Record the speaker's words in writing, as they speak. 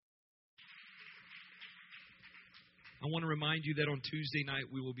I want to remind you that on Tuesday night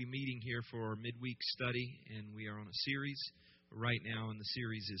we will be meeting here for our midweek study, and we are on a series right now, and the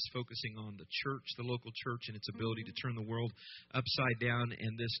series is focusing on the church, the local church, and its ability to turn the world upside down.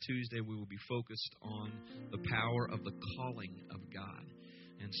 And this Tuesday we will be focused on the power of the calling of God.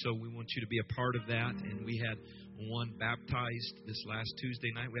 And so we want you to be a part of that. And we had one baptized this last Tuesday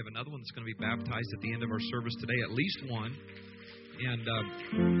night. We have another one that's going to be baptized at the end of our service today, at least one. And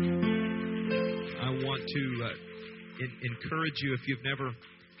I want to encourage you, if you've never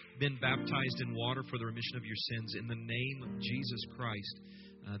been baptized in water for the remission of your sins, in the name of Jesus Christ,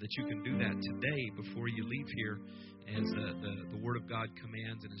 that you can do that today before you leave here, as the Word of God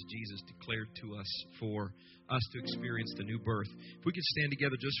commands and as Jesus declared to us for us to experience the new birth. If we could stand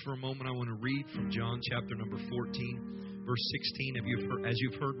together just for a moment, I want to read from John chapter number 14, verse 16. As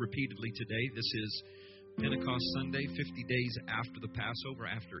you've heard repeatedly today, this is Pentecost Sunday, 50 days after the Passover,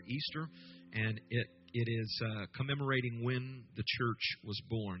 after Easter, and it is commemorating when the church was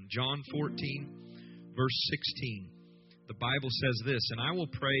born. John 14, verse 16. The Bible says this, "And I will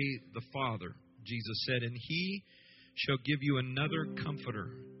pray the Father," Jesus said, "and He shall give you another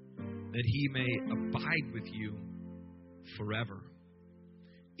Comforter, that He may abide with you forever.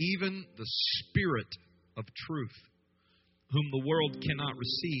 Even the Spirit of truth, whom the world cannot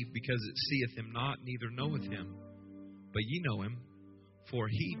receive, because it seeth Him not, neither knoweth Him. But ye know Him, for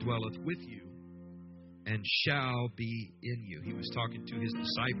He dwelleth with you, and shall be in you." He was talking to His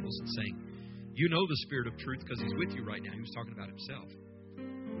disciples and saying, you know the Spirit of truth because He's with you right now. He was talking about Himself.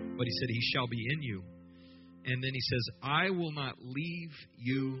 But He said, He shall be in you. And then He says, "I will not leave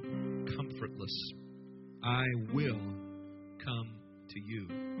you comfortless. I will come to you."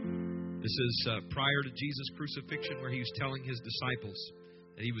 This is prior to Jesus' crucifixion, where He was telling His disciples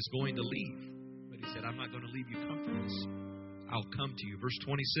that He was going to leave. But He said, "I'm not going to leave you comfortless. I'll come to you." Verse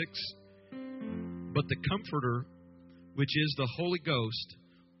 26, "But the Comforter, which is the Holy Ghost,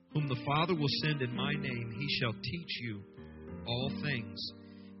 whom the Father will send in my name, He shall teach you all things,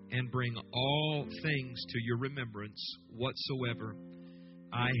 and bring all things to your remembrance, whatsoever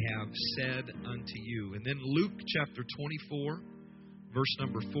I have said unto you." And then Luke chapter 24, verse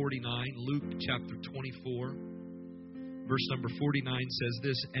number 49. Luke chapter 24, verse number 49 says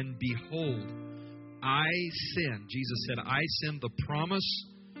this, "And behold, I send," Jesus said, "I send the promise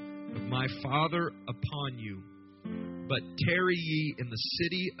of my Father upon you. But tarry ye in the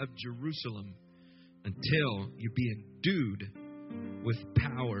city of Jerusalem until you be endued with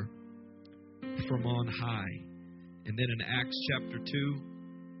power from on high." And then in Acts chapter 2,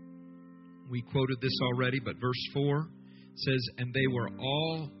 we quoted this already, but verse 4 says, "And they were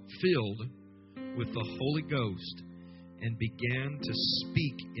all filled with the Holy Ghost, and began to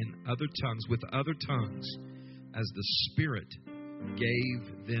speak in other tongues, with other tongues, as the Spirit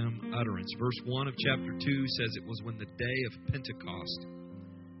gave them utterance." Verse 1 of chapter 2 says it was when the day of Pentecost,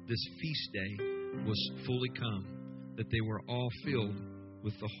 this feast day, was fully come, that they were all filled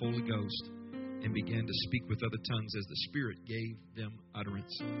with the Holy Ghost and began to speak with other tongues as the Spirit gave them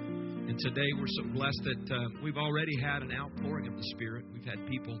utterance. And today we're so blessed that we've already had an outpouring of the Spirit. We've had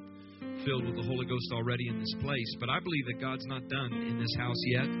people filled with the Holy Ghost already in this place. But I believe that God's not done in this house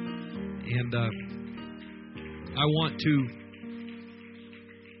yet. And I want to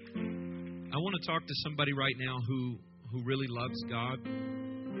talk to somebody right now who really loves God,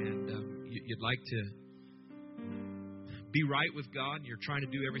 and you'd like to be right with God, and you're trying to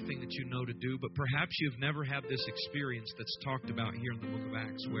do everything that you know to do, but perhaps you've never had this experience that's talked about here in the book of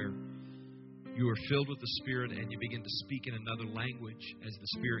Acts, where you are filled with the Spirit and you begin to speak in another language as the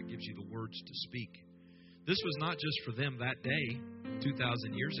Spirit gives you the words to speak. This was not just for them that day,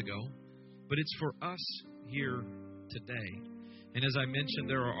 2,000 years ago, but it's for us here today. And as I mentioned,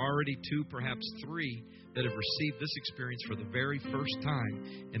 there are already 2, perhaps 3, that have received this experience for the very first time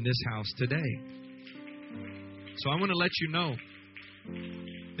in this house today. So I want to let you know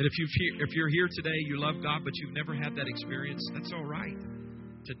that if you're here today, you love God, but you've never had that experience, that's all right.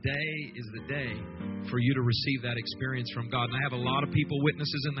 Today is the day for you to receive that experience from God. And I have a lot of people,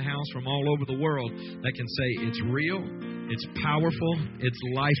 witnesses in the house from all over the world, that can say it's real, it's powerful, it's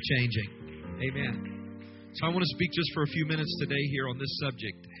life-changing. Amen. So I want to speak just for a few minutes today here on this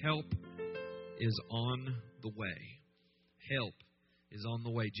subject. Help is on the way. Help is on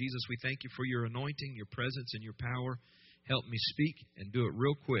the way. Jesus, we thank you for your anointing, your presence, and your power. Help me speak and do it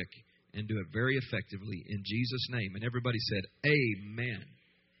real quick and do it very effectively in Jesus' name. And everybody said, amen.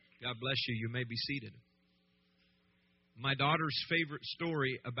 God bless you. You may be seated. My daughter's favorite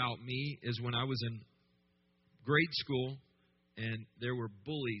story about me is when I was in grade school and there were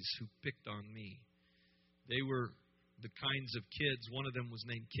bullies who picked on me. They were the kinds of kids. One of them was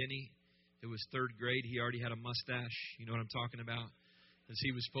named Kenny. It was third grade. He already had a mustache. You know what I'm talking about? Because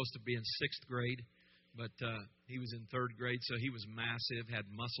he was supposed to be in sixth grade, but he was in third grade, so he was massive, had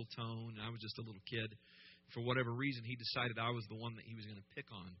muscle tone. I was just a little kid. For whatever reason, he decided I was the one that he was going to pick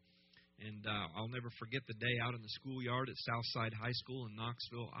on. And I'll never forget the day out in the schoolyard at Southside High School in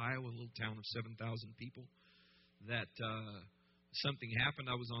Knoxville, Iowa, a little town of 7,000 people, that something happened.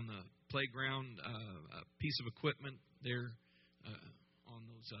 I was on the playground, a piece of equipment there on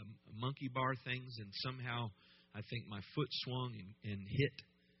those monkey bar things, and somehow I think my foot swung and hit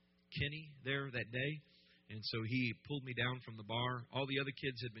Kenny there that day. And so he pulled me down from the bar. All the other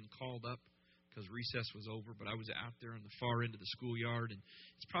kids had been called up because recess was over, but I was out there on the far end of the schoolyard, and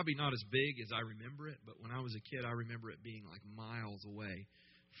it's probably not as big as I remember it, but when I was a kid, I remember it being like miles away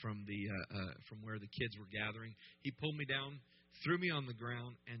from from where the kids were gathering. He pulled me down, threw me on the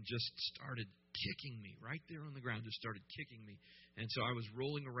ground, and just started kicking me right there on the ground, just started kicking me. And so I was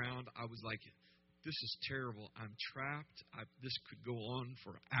rolling around. I was like, this is terrible. I'm trapped. This could go on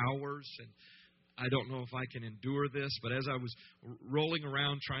for hours, and I don't know if I can endure this. But as I was rolling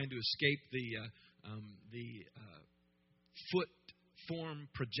around trying to escape the foot form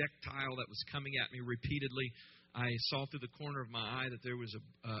projectile that was coming at me repeatedly, I saw through the corner of my eye that there was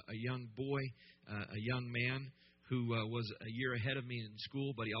a young boy, a young man who was a year ahead of me in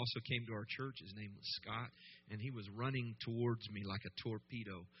school, but he also came to our church. His name was Scott, and he was running towards me like a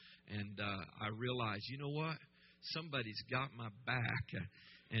torpedo. And I realized, you know what? Somebody's got my back,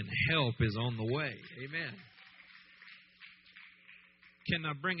 and help is on the way. Amen. Can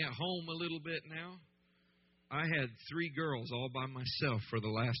I bring it home a little bit now? I had 3 girls all by myself for the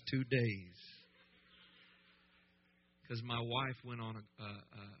last 2 days because my wife went on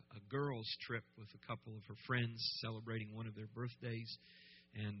a girls' trip with a couple of her friends celebrating one of their birthdays,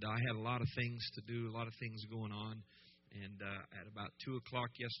 and I had a lot of things to do, a lot of things going on. And at about 2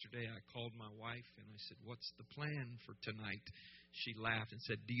 o'clock yesterday, I called my wife, and I said, what's the plan for tonight? She laughed and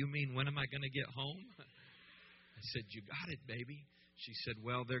said, do you mean when am I going to get home? I said, you got it, baby. She said,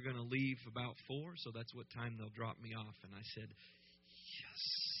 well, they're going to leave about 4, so that's what time they'll drop me off. And I said, yes,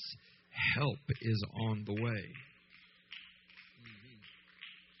 help is on the way. Mm-hmm.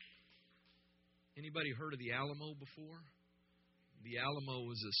 Anybody heard of the Alamo before? The Alamo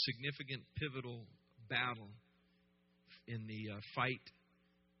was a significant, pivotal battle in the fight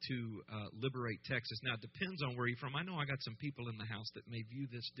to liberate Texas. Now, it depends on where you're from. I know I got some people in the house that may view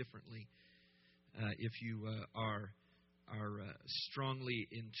this differently. If you are strongly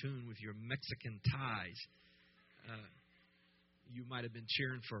in tune with your Mexican ties, you might have been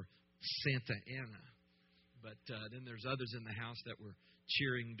cheering for Santa Anna. But then there's others in the house that were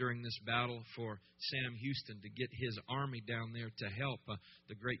cheering during this battle for Sam Houston to get his army down there to help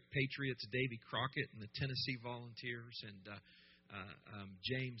the great patriots, Davy Crockett and the Tennessee Volunteers, and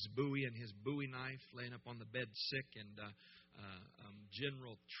James Bowie and his Bowie knife laying up on the bed sick, and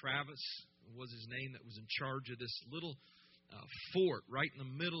General Travis was his name, that was in charge of this little fort right in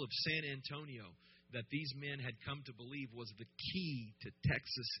the middle of San Antonio that these men had come to believe was the key to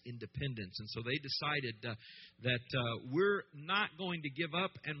Texas independence. And so they decided that we're not going to give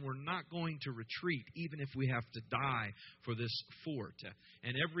up and we're not going to retreat, even if we have to die for this fort.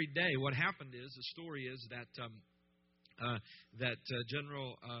 And every day, what happened is, the story is that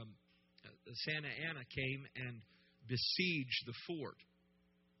General Santa Anna came and besieged the fort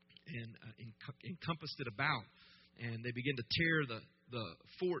and encompassed it about. And they began to tear the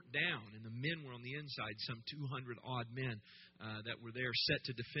fort down, and the men were on the inside, some 200-odd men that were there set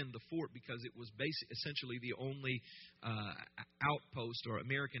to defend the fort, because it was essentially the only outpost or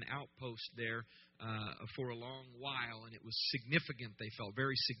American outpost there for a long while, and it was significant, they felt,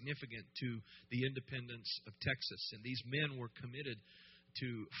 very significant to the independence of Texas. And these men were committed to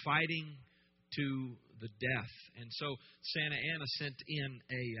fighting to the death. And so Santa Anna sent in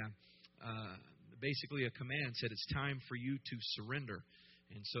basically a command, said it's time for you to surrender.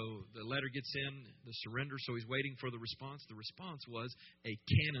 And so the letter gets in, the surrender, so he's waiting for the response. The response was a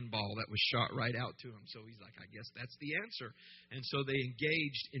cannonball that was shot right out to him. So he's like, I guess that's the answer. And so they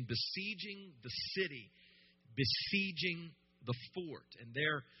engaged in besieging the city, besieging the fort. And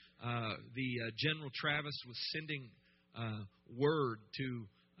there the General Travis was sending word to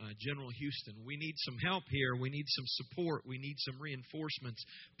General Houston, we need some help here. We need some support. We need some reinforcements.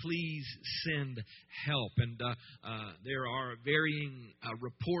 Please send help. And there are varying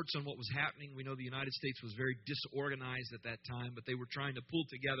reports on what was happening. We know the United States was very disorganized at that time, but they were trying to pull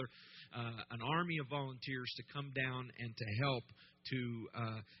together an army of volunteers to come down and to help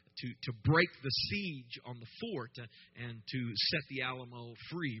to break the siege on the fort and to set the Alamo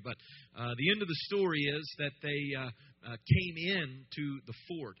free. But the end of the story is that they came in to the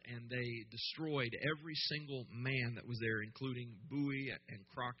fort and they destroyed every single man that was there, including Bowie and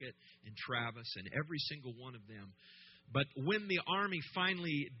Crockett and Travis and every single one of them. But when the army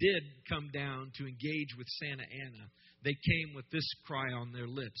finally did come down to engage with Santa Anna, they came with this cry on their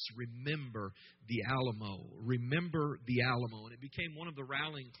lips: remember the Alamo, remember the Alamo. And it became one of the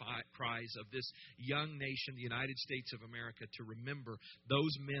rallying cries of this young nation, the United States of America, to remember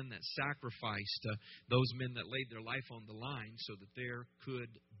those men that sacrificed, those men that laid their life on the line so that there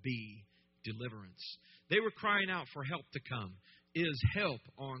could be deliverance. They were crying out for help to come. Is help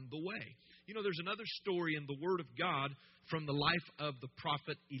on the way? You know, there's another story in the Word of God from the life of the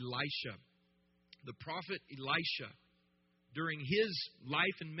prophet Elisha. The prophet Elisha, during his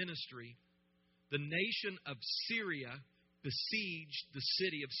life and ministry, the nation of Syria besieged the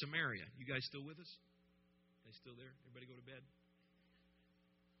city of Samaria. You guys still with us? They still there? Everybody go to bed?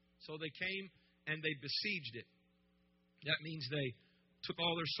 So they came and they besieged it. That means they took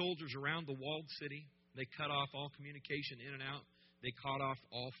all their soldiers around the walled city. They cut off all communication in and out. They cut off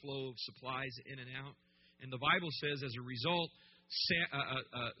all flow of supplies in and out. And the Bible says, as a result,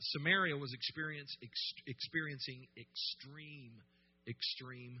 Samaria was experiencing extreme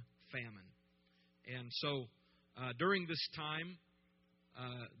famine. And so, during this time,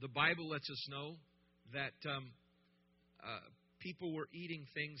 the Bible lets us know that people were eating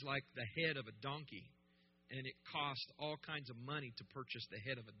things like the head of a donkey, and it cost all kinds of money to purchase the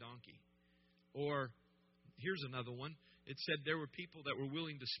head of a donkey. Or, here's another one. It said there were people that were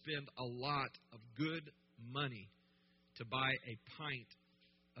willing to spend a lot of good money to buy a pint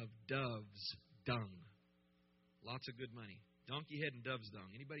of dove's dung. Lots of good money. Donkey head and dove's dung.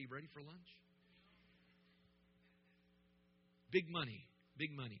 Anybody ready for lunch? Big money. Big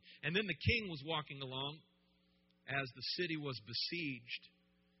money. And then the king was walking along as the city was besieged,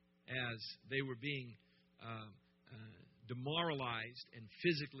 as they were being demoralized and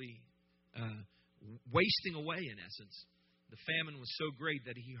physically wasting away, in essence. The famine was so great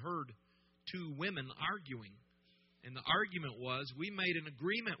that he heard two women arguing. And the argument was, we made an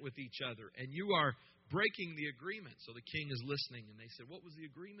agreement with each other, and you are breaking the agreement. So the king is listening, and they said, what was the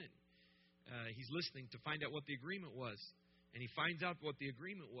agreement? He's listening to find out what the agreement was. And he finds out what the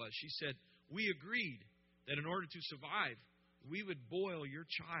agreement was. She said, we agreed that in order to survive, we would boil your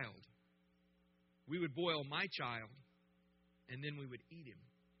child. We would boil my child, and then we would eat him.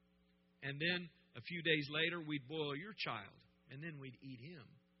 And then a few days later, we'd boil your child, and then we'd eat him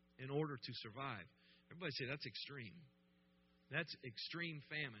in order to survive. Everybody say, that's extreme. That's extreme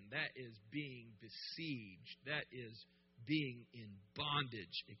famine. That is being besieged. That is being in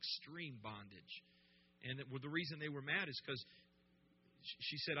bondage, extreme bondage. And the reason they were mad is because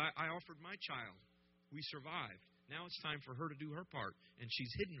she said, I offered my child. We survived. Now it's time for her to do her part. And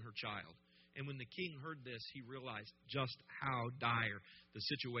she's hidden her child. And when the king heard this, he realized just how dire the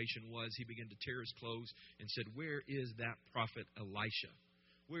situation was. He began to tear his clothes and said, where is that prophet Elisha?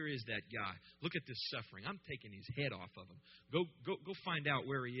 Where is that guy? Look at this suffering. I'm taking his head off of him. Go find out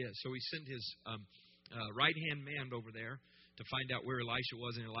where he is. So he sent his right-hand man over there to find out where Elisha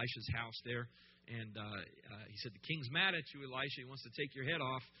was in Elisha's house there. And he said, the king's mad at you, Elisha. He wants to take your head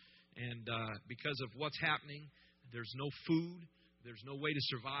off. And because of what's happening, there's no food. There's no way to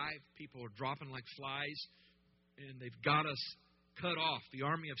survive. People are dropping like flies. And they've got us cut off. The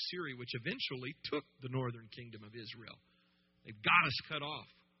army of Syria, which eventually took the northern kingdom of Israel. They've got us cut off.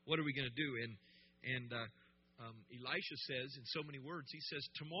 What are we going to do? And Elisha says, in so many words, he says,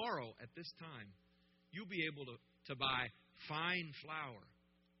 tomorrow at this time, you'll be able to buy fine flour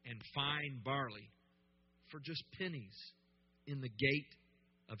and fine barley for just pennies in the gate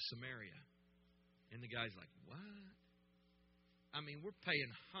of Samaria. And the guy's like, what? I mean, we're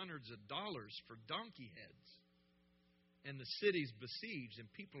paying hundreds of dollars for donkey heads. And the city's besieged and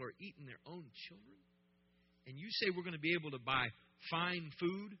people are eating their own children. And you say we're going to be able to buy fine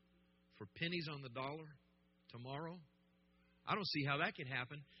food for pennies on the dollar tomorrow? I don't see how that could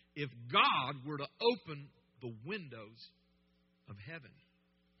happen if God were to open the windows of heaven.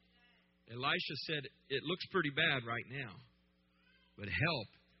 Elisha said, it looks pretty bad right now, but help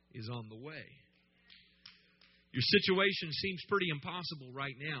is on the way. Your situation seems pretty impossible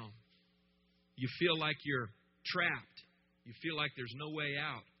right now. You feel like you're trapped. You feel like there's no way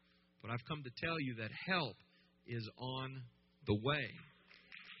out. But I've come to tell you that help is on the way.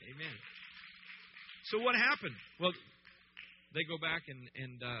 Amen. So what happened? Well, they go back and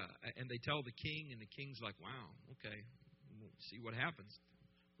they tell the king, and the king's like, wow, okay, we'll see what happens.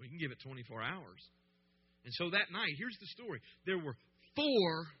 We can give it 24 hours. And so that night, here's the story. There were 4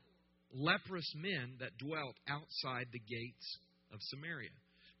 leprous men that dwelt outside the gates of Samaria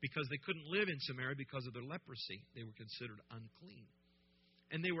because they couldn't live in Samaria because of their leprosy. They were considered unclean.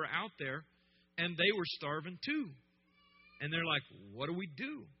 And they were out there, and they were starving too. And they're like, what do we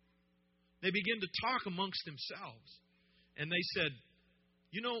do? They begin to talk amongst themselves. And they said,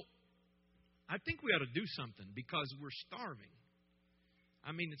 I think we ought to do something because we're starving.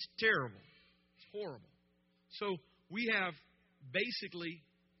 I mean, it's terrible. It's horrible. So we have basically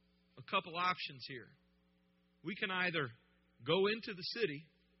a couple options here. We can either go into the city,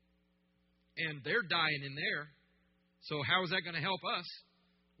 and they're dying in there. So how is that going to help us?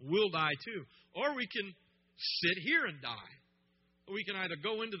 We'll die too. Or we can sit here and die. Or we can either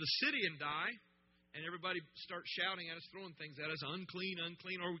go into the city and die, and everybody start shouting at us, throwing things at us, unclean,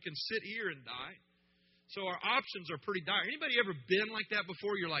 unclean. Or we can sit here and die. So our options are pretty dire. Anybody ever been like that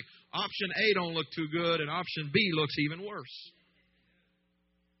before? You're like, option A don't look too good, and option B looks even worse.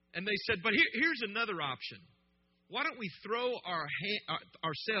 And they said, but here's another option. Why don't we throw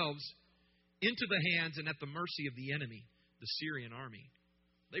ourselves into the hands and at the mercy of the enemy, the Syrian army?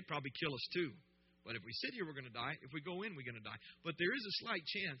 They'd probably kill us too. But if we sit here, we're going to die. If we go in, we're going to die. But there is a slight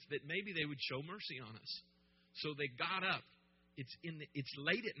chance that maybe they would show mercy on us. So they got up. It's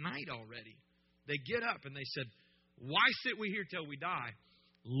late at night already. They get up and they said, why sit we here till we die?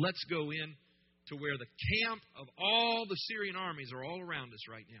 Let's go in to where the camp of all the Syrian armies are all around us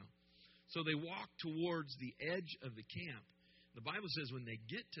right now. So they walk towards the edge of the camp. The Bible says when they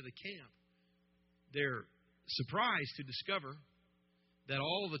get to the camp, they're surprised to discover that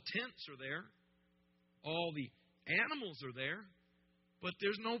all the tents are there, all the animals are there, but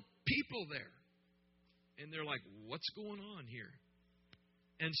there's no people there. And they're like, what's going on here?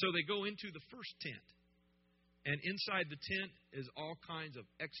 And so they go into the first tent. And inside the tent is all kinds of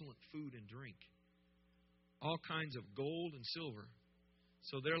excellent food and drink. All kinds of gold and silver.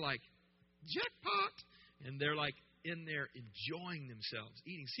 So they're like, jackpot! And they're like in there enjoying themselves,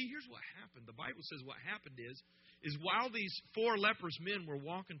 eating. See, here's what happened. The Bible says what happened is while these 4 leprous men were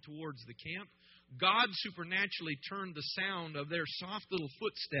walking towards the camp, God supernaturally turned the sound of their soft little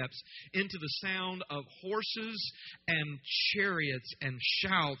footsteps into the sound of horses and chariots and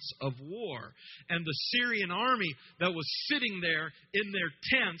shouts of war. And the Syrian army that was sitting there in their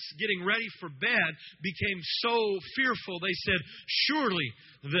tents getting ready for bed became so fearful. They said, surely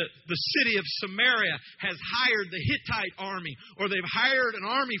the city of Samaria has hired the Hittite army, or they've hired an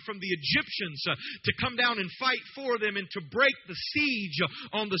army from the Egyptians to come down and fight for them and to break the siege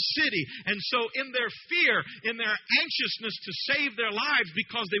on the city. And so in their fear, in their anxiousness to save their lives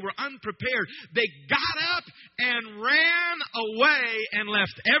because they were unprepared, they got up and ran away and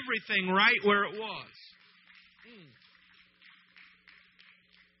left everything right where it was.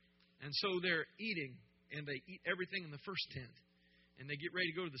 And so they're eating, and they eat everything in the first tent. And they get ready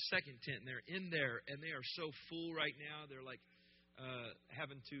to go to the second tent, and they're in there, and they are so full right now. They're like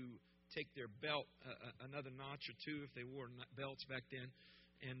having to take their belt another notch or two if they wore belts back then.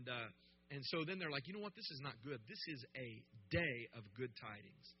 And so then they're like, you know what? This is not good. This is a day of good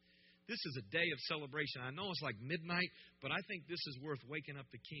tidings. This is a day of celebration. I know it's like midnight, but I think this is worth waking up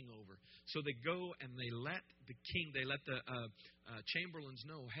the king over. So they go and they let the king, they let the chamberlains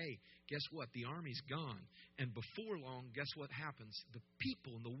know, hey, guess what? The army's gone. And before long, guess what happens? The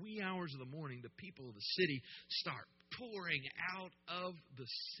people, in the wee hours of the morning, the people of the city start pouring out of the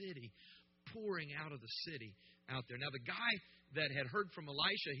city. Pouring out of the city out there. Now, the guy that had heard from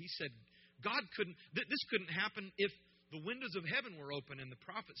Elisha, he said, this couldn't happen if the windows of heaven were open, and the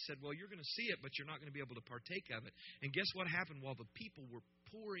prophet said, well, you're going to see it, but you're not going to be able to partake of it. And guess what happened while the people were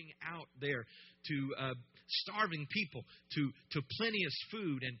pouring out there to starving people, to plenteous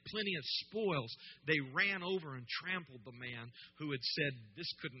food and plenteous spoils? They ran over and trampled the man who had said this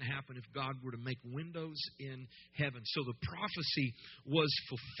couldn't happen if God were to make windows in heaven. So the prophecy was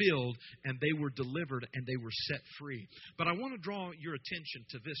fulfilled, and they were delivered, and they were set free. But I want to draw your attention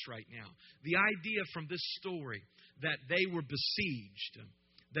to this right now. The idea from this story that they were besieged,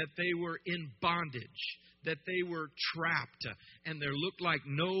 that they were in bondage, that they were trapped, and there looked like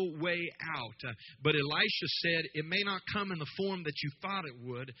no way out. But Elisha said, it may not come in the form that you thought it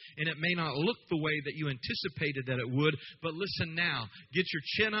would, and it may not look the way that you anticipated that it would, but listen now. Get your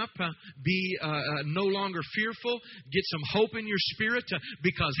chin up. Be no longer fearful. Get some hope in your spirit,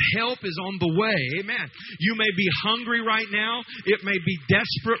 because help is on the way. Amen. You may be hungry right now. It may be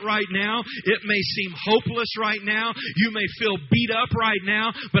desperate right now. It may seem hopeless right now. You may feel beat up right now,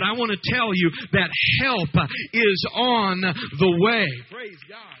 but I want to tell you that help is on the way. Praise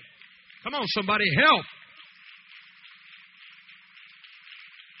God. Come on, somebody, help.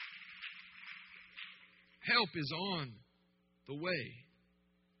 Help is on the way.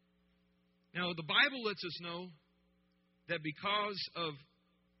 Now, the Bible lets us know that because of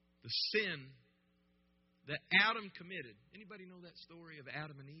the sin that Adam committed. Anybody know that story of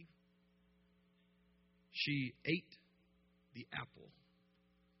Adam and Eve? She ate the apple.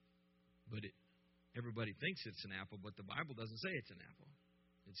 But everybody thinks it's an apple, but the Bible doesn't say it's an apple.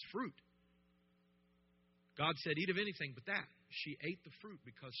 It's fruit. God said, eat of anything but that. She ate the fruit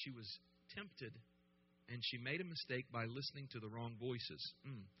because she was tempted, and she made a mistake by listening to the wrong voices.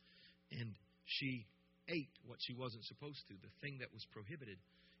 And she ate what she wasn't supposed to, the thing that was prohibited.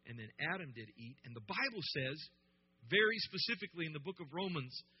 And then Adam did eat. And the Bible says, very specifically in the book of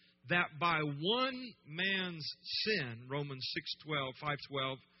Romans, that by one man's sin, Romans 6:12,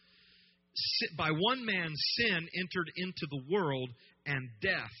 5:12, by one man's sin entered into the world, and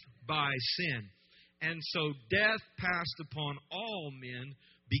death by sin. And so death passed upon all men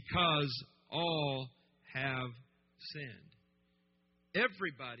because all have sinned.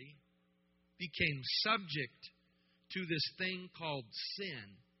 Everybody became subject to this thing called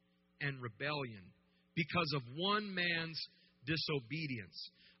sin and rebellion because of one man's disobedience.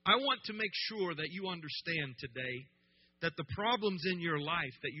 I want to make sure that you understand today that the problems in your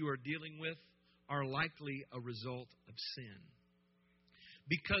life that you are dealing with are likely a result of sin.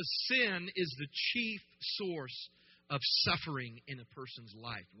 Because sin is the chief source of suffering in a person's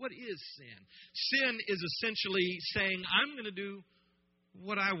life. What is sin? Sin is essentially saying, I'm going to do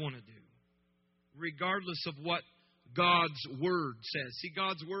what I want to do, regardless of what God's Word says. See,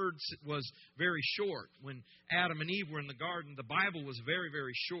 God's Word was very short. When Adam and Eve were in the garden, the Bible was very,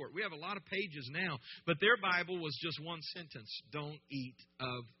 very short. We have a lot of pages now, but their Bible was just one sentence. Don't eat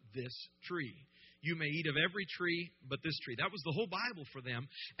of this tree. You may eat of every tree but this tree. That was the whole Bible for them,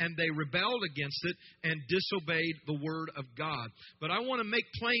 and they rebelled against it and disobeyed the Word of God. But I want to make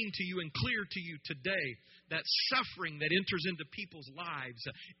plain to you and clear to you today that suffering that enters into people's lives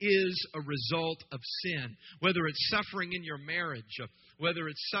is a result of sin. Whether it's suffering in your marriage, whether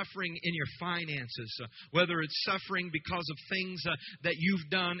it's suffering in your finances, whether it's suffering because of things that you've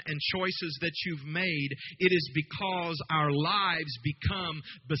done and choices that you've made, it is because our lives become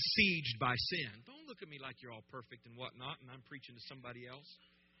besieged by sin. Don't look at me like you're all perfect and whatnot and I'm preaching to somebody else.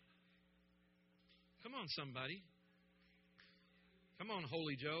 Come on, somebody. Come on,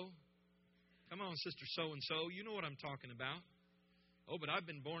 Holy Joe. Come on, Sister So-and-so. You know what I'm talking about. Oh, but I've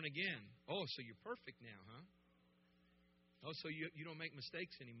been born again. Oh, so you're perfect now, huh? Oh, so you don't make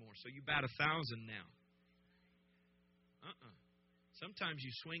mistakes anymore. So you bat 1,000 now. Sometimes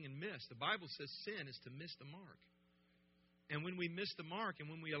you swing and miss. The Bible says sin is to miss the mark. And when we miss the mark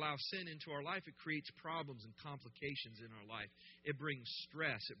and when we allow sin into our life, it creates problems and complications in our life. It brings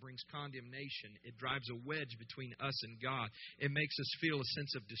stress. It brings condemnation. It drives a wedge between us and God. It makes us feel a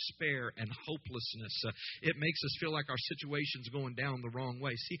sense of despair and hopelessness. It makes us feel like our situation's going down the wrong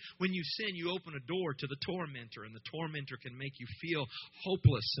way. See, when you sin, you open a door to the tormentor, and the tormentor can make you feel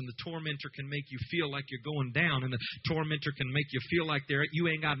hopeless, and the tormentor can make you feel like you're going down, and the tormentor can make you feel like you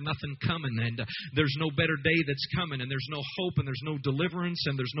ain't got nothing coming, and there's no better day that's coming, and there's no hope, and there's no deliverance,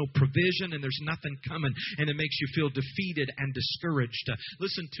 and there's no provision, and there's nothing coming, and it makes you feel defeated and discouraged.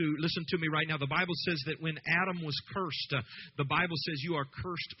 Listen to me right now. The Bible says that when Adam was cursed, the Bible says you are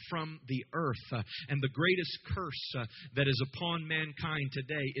cursed from the earth, and the greatest curse that is upon mankind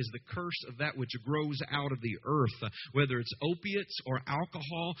today is the curse of that which grows out of the earth, whether it's opiates or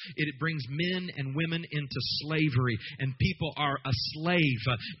alcohol. It brings men and women into slavery, and people are a slave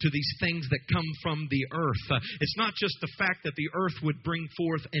to these things that come from the earth. It's not just the fact that the earth would bring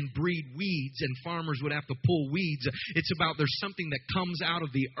forth and breed weeds and farmers would have to pull weeds. It's about there's something that comes out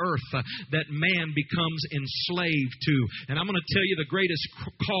of the earth that man becomes enslaved to. And I'm going to tell you the greatest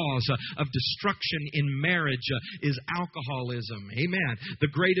cause of destruction in marriage is alcoholism. Amen.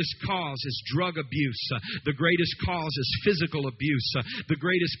 The greatest cause is drug abuse. The greatest cause is physical abuse. The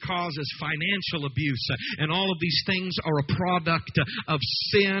greatest cause is financial abuse. And all of these things are a product of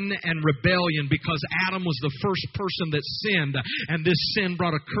sin and rebellion because Adam was the first person that sinned, and this sin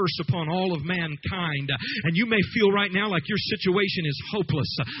brought a curse upon all of mankind. And you may feel right now like your situation is hopeless,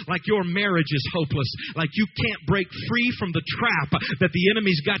 like your marriage is hopeless, like you can't break free from the trap that the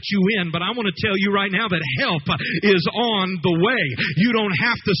enemy's got you in. But I want to tell you right now that help is on the way. You don't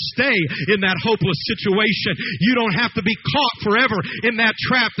have to stay in that hopeless situation. You don't have to be caught forever in that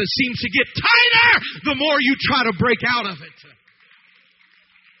trap that seems to get tighter the more you try to break out of it.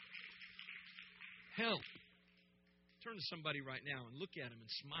 Help. Turn to somebody right now and look at him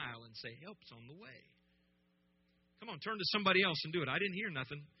and smile and say, help's on the way. Come on, turn to somebody else and do it. I didn't hear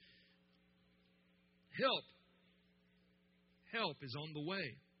nothing. Help. Help is on the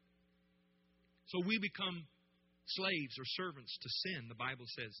way. So we become slaves or servants to sin. The Bible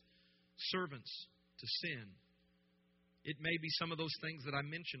says servants to sin. It may be some of those things that I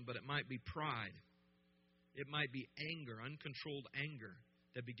mentioned, but it might be pride. It might be anger, uncontrolled anger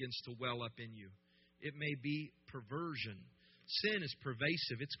that begins to well up in you. It may be perversion. Sin is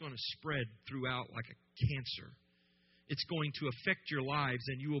pervasive. It's going to spread throughout like a cancer. It's going to affect your lives,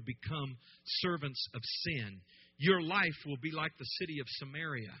 and you will become servants of sin. Your life will be like the city of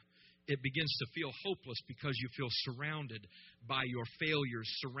Samaria. It begins to feel hopeless because you feel surrounded by your failures,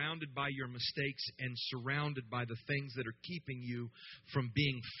 surrounded by your mistakes, and surrounded by the things that are keeping you from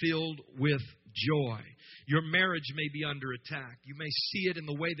being filled with joy. Your marriage may be under attack. You may see it in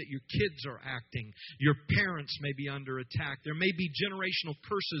the way that your kids are acting. Your parents may be under attack. There may be generational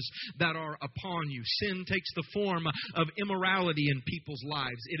curses that are upon you. Sin takes the form of immorality in people's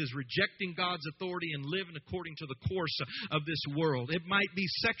lives. It is rejecting God's authority and living according to the course of this world. It might be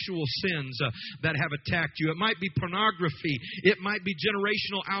sexual sins that have attacked you. It might be pornography. It might be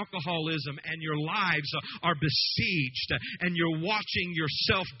generational alcoholism, and your lives are besieged, and you're watching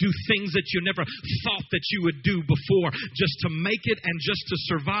yourself do things that you never thought that you would do before just to make it and just to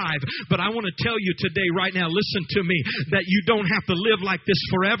survive. But I want to tell you today, right now, listen to me, that you don't have to live like this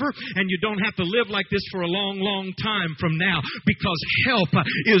forever, and you don't have to live like this for a long, long time from now, because help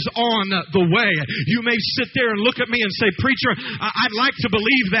is on the way. You may sit there and look at me and say, "Preacher, I'd like to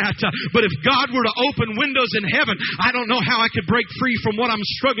believe that, but if God were to open windows in heaven, I don't know how I could break free from what I'm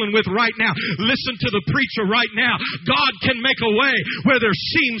struggling with right now." Listen to the preacher right now. God can make a way where there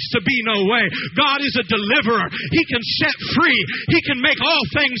seems to be no way. God is a deliverer. He can set free. He can make all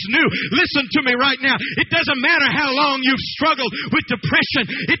things new. Listen to me right now. It doesn't matter how long you've struggled with depression.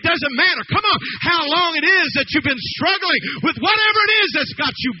 It doesn't matter, come on, how long it is that you've been struggling with whatever it is that's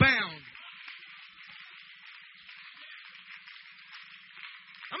got you bound.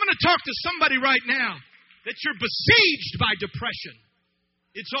 I'm going to talk to somebody right now that you're besieged by depression.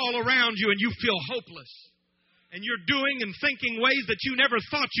 It's all around you and you feel hopeless. And you're doing and thinking ways that you never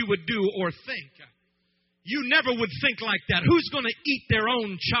thought you would do or think. You never would think like that. Who's going to eat their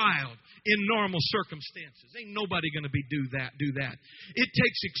own child in normal circumstances? Ain't nobody going to do that. It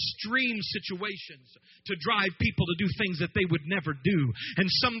takes extreme situations to drive people to do things that they would never do. And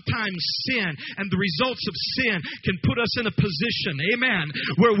sometimes sin and the results of sin can put us in a position, amen,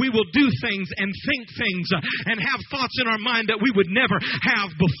 where we will do things and think things and have thoughts in our mind that we would never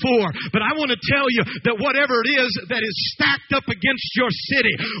have before. But I want to tell you that whatever it is that is stacked up against your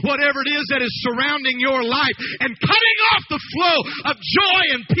city, whatever it is that is surrounding your life and cutting off the flow of joy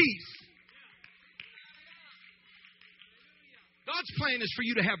and peace, God's plan is for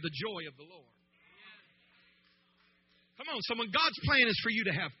you to have the joy of the Lord. Come on, someone. God's plan is for you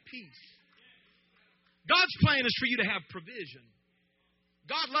to have peace. God's plan is for you to have provision.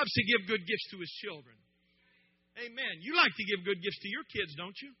 God loves to give good gifts to His children. Amen. You like to give good gifts to your kids,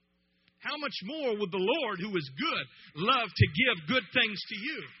 don't you? How much more would the Lord, who is good, love to give good things to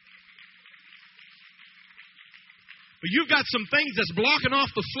you? But you've got some things that's blocking off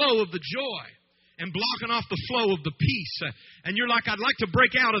the flow of the joy and blocking off the flow of the peace. And you're like, "I'd like to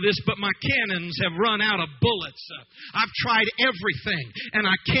break out of this, but my cannons have run out of bullets. I've tried everything, and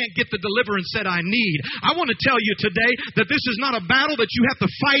I can't get the deliverance that I need." I want to tell you today that this is not a battle that you have to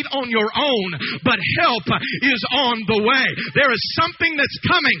fight on your own, but help is on the way. There is something that's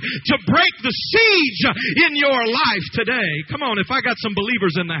coming to break the siege in your life today. Come on, if I got some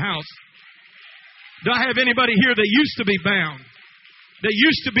believers in the house. Do I have anybody here that used to be bound? That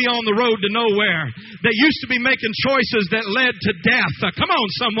used to be on the road to nowhere. That used to be making choices that led to death. Come on,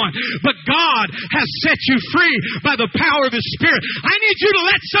 someone. But God has set you free by the power of His Spirit. I need you to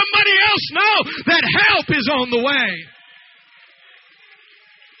let somebody else know that help is on the way.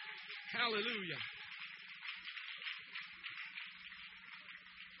 Hallelujah.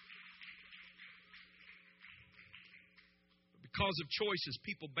 Because of choices,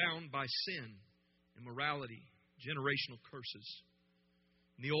 people bound by sin, immorality, generational curses.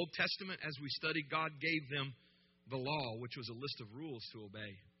 In the Old Testament, as we studied, God gave them the law, which was a list of rules to obey.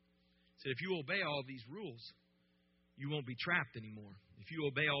 He said, if you obey all these rules, you won't be trapped anymore. If you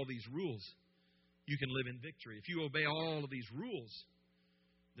obey all these rules, you can live in victory. If you obey all of these rules,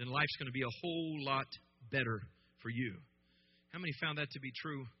 then life's going to be a whole lot better for you. How many found that to be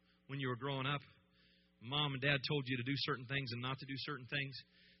true when you were growing up? Mom and Dad told you to do certain things and not to do certain things.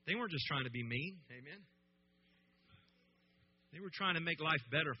 They weren't just trying to be mean. Amen. They were trying to make life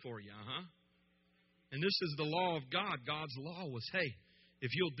better for you. And this is the law of God. God's law was, hey,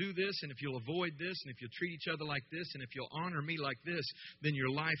 if you'll do this and if you'll avoid this and if you'll treat each other like this and if you'll honor me like this, then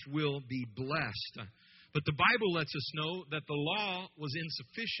your life will be blessed. But the Bible lets us know that the law was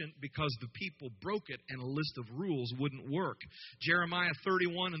insufficient because the people broke it and a list of rules wouldn't work. Jeremiah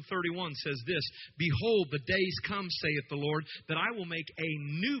 31 and 31 says this, "Behold, the days come, saith the Lord, that I will make a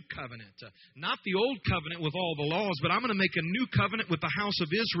new covenant." Not the old covenant with all the laws, but I'm going to make a new covenant with the house of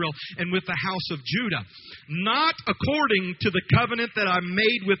Israel and with the house of Judah. Not according to the covenant that I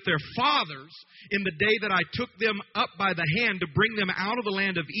made with their fathers in the day that I took them up by the hand to bring them out of the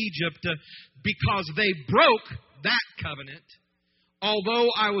land of Egypt, because they broke that covenant, although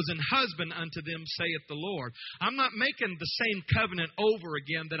I was an husband unto them, saith the Lord. I'm not making the same covenant over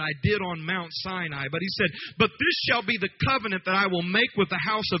again that I did on Mount Sinai. But he said, "But this shall be the covenant that I will make with the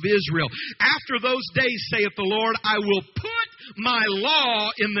house of Israel. After those days, saith the Lord, I will put my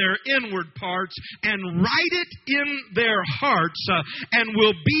law in their inward parts and write it in their hearts, and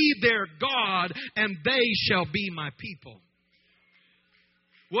will be their God, and they shall be my people."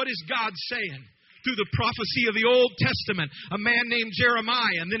 What is God saying? Through the prophecy of the Old Testament, a man named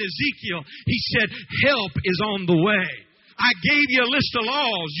Jeremiah and then Ezekiel, he said, help is on the way. I gave you a list of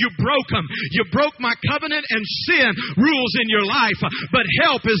laws. You broke them. You broke my covenant, and sin rules in your life. But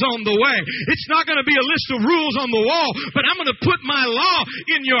help is on the way. It's not going to be a list of rules on the wall, but I'm going to put my law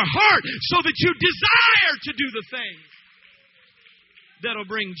in your heart so that you desire to do the things that'll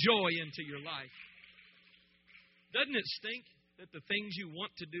bring joy into your life. Doesn't it stink that the things you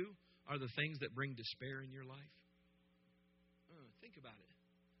want to do are the things that bring despair in your life? Think about it.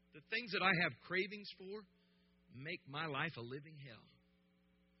 The things that I have cravings for make my life a living hell.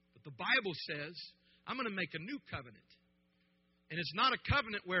 But the Bible says, I'm going to make a new covenant. And it's not a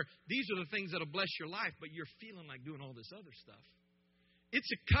covenant where these are the things that will bless your life, but you're feeling like doing all this other stuff. It's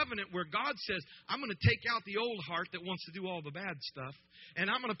a covenant where God says, I'm going to take out the old heart that wants to do all the bad stuff,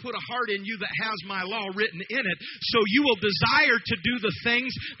 and I'm going to put a heart in you that has my law written in it, so you will desire to do the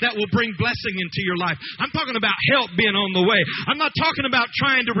things that will bring blessing into your life. I'm talking about help being on the way. I'm not talking about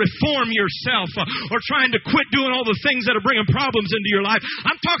trying to reform yourself or trying to quit doing all the things that are bringing problems into your life.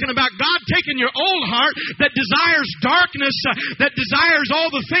 I'm talking about God taking your old heart that desires darkness, that desires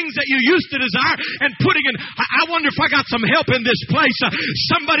all the things that you used to desire, and putting in. I wonder if I got some help in this place.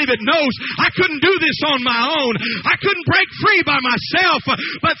 Somebody that knows I couldn't do this on my own. I couldn't break free by myself.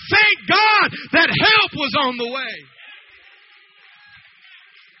 But thank God that help was on the way.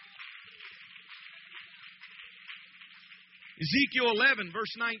 Ezekiel 11,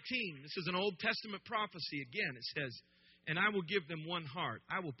 verse 19. This is an Old Testament prophecy. Again, it says, "And I will give them one heart.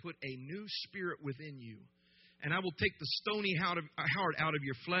 I will put a new spirit within you. And I will take the stony heart out of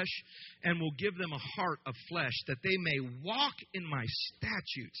your flesh, and will give them a heart of flesh, that they may walk in my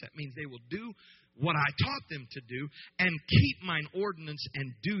statutes." That means they will do what I taught them to do, and keep mine ordinance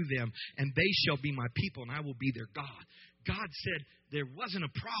and do them, and they shall be my people, and I will be their God. God said there wasn't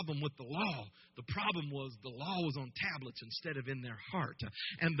a problem with the law. The problem was the law was on tablets instead of in their heart.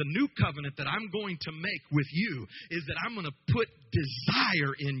 And the new covenant that I'm going to make with you is that I'm going to put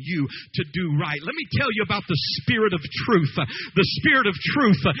desire in you to do right. Let me tell you about the Spirit of truth. The Spirit of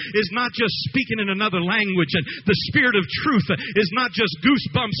truth is not just speaking in another language. And the Spirit of truth is not just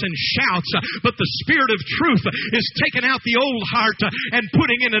goosebumps and shouts. But the Spirit of truth is taking out the old heart and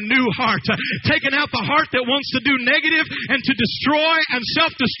putting in a new heart. Taking out the heart that wants to do negative and to destroy and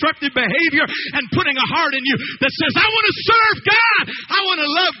self-destructive behavior, and putting a heart in you that says, I want to serve God. I want to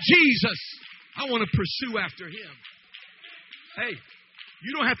love Jesus. I want to pursue after Him. Hey,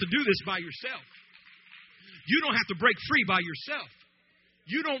 you don't have to do this by yourself. You don't have to break free by yourself.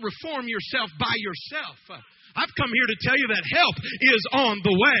 You don't reform yourself by yourself. I've come here to tell you that help is on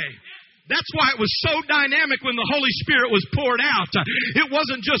the way. That's why it was so dynamic when the Holy Spirit was poured out. It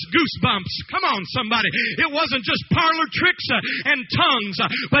wasn't just goosebumps. Come on, somebody. It wasn't just parlor tricks and tongues.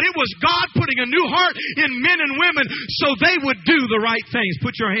 But it was God putting a new heart in men and women so they would do the right things.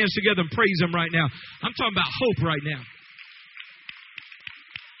 Put your hands together and praise Him right now. I'm talking about hope right now.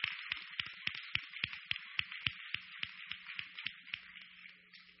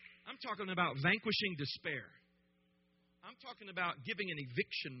 I'm talking about vanquishing despair. I'm talking about giving an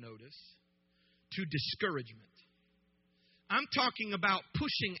eviction notice to discouragement. I'm talking about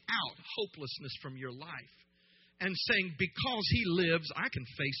pushing out hopelessness from your life and saying, because He lives, I can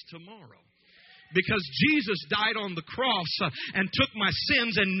face tomorrow. Because Jesus died on the cross and took my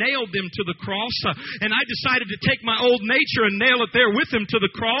sins and nailed them to the cross. And I decided to take my old nature and nail it there with Him to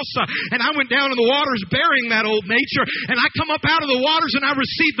the cross. And I went down in the waters bearing that old nature. And I come up out of the waters and I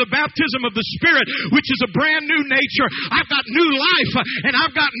received the baptism of the Spirit, which is a brand new nature. I've got new life and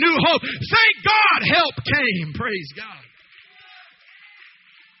I've got new hope. Thank God help came. Praise God.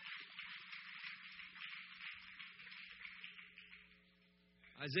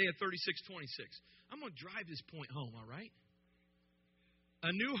 Isaiah 36:26. I'm going to drive this point home, all right?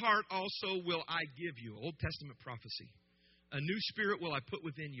 A new heart also will I give you. Old Testament prophecy. A new spirit will I put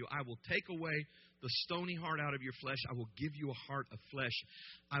within you. I will take away the stony heart out of your flesh. I will give you a heart of flesh.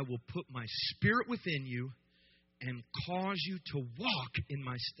 I will put my spirit within you and cause you to walk in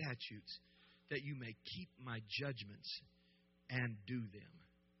my statutes, that you may keep my judgments and do them.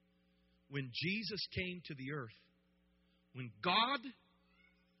 When Jesus came to the earth, when God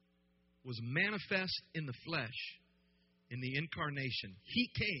was manifest in the flesh, in the incarnation, He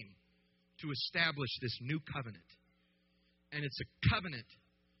came to establish this new covenant. And it's a covenant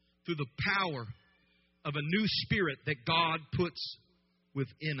through the power of a new spirit that God puts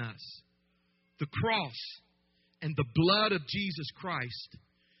within us. The cross and the blood of Jesus Christ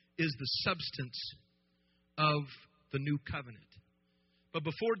is the substance of the new covenant. But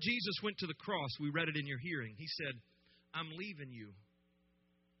before Jesus went to the cross, we read it in your hearing. He said, I'm leaving you,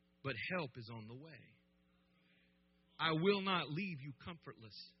 but help is on the way. I will not leave you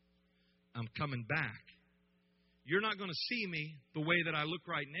comfortless. I'm coming back. You're not going to see me the way that I look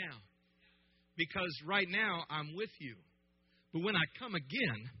right now, because right now I'm with you. But when I come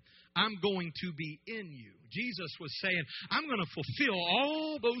again, I'm going to be in you. Jesus was saying, I'm going to fulfill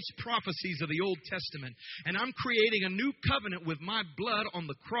all those prophecies of the Old Testament, and I'm creating a new covenant with my blood on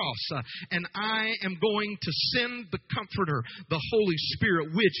the cross, and I am going to send the Comforter, the Holy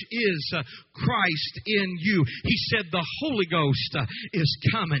Spirit, which is Christ in you. He said the Holy Ghost is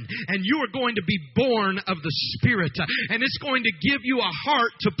coming, and you are going to be born of the Spirit, and it's going to give you a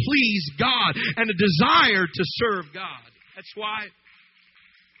heart to please God and a desire to serve God. That's why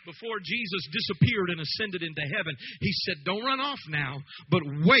before Jesus disappeared and ascended into heaven, He said, don't run off now, but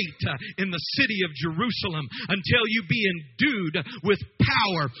wait in the city of Jerusalem until you be endued with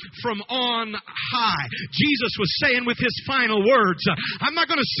power from on high. Jesus was saying with His final words, I'm not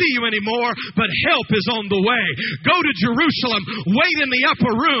going to see you anymore, but help is on the way. Go to Jerusalem, wait in the upper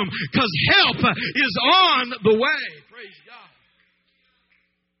room, because help is on the way. Praise God.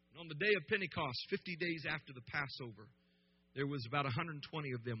 And on the day of Pentecost, 50 days after the Passover, there was about 120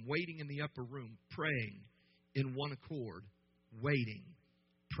 of them waiting in the upper room, praying in one accord. Waiting,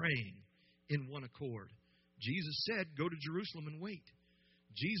 praying in one accord. Jesus said, go to Jerusalem and wait.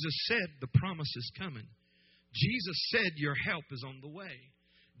 Jesus said, the promise is coming. Jesus said, your help is on the way.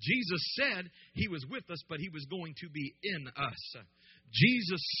 Jesus said He was with us, but He was going to be in us.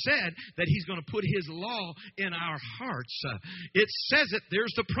 Jesus said that He's going to put His law in our hearts. It says it.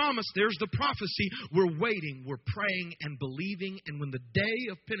 There's the promise. There's the prophecy. We're waiting. We're praying and believing. And when the day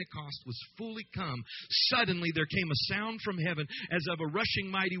of Pentecost was fully come, suddenly there came a sound from heaven as of a rushing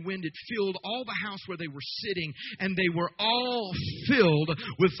mighty wind. It filled all the house where they were sitting, and they were all filled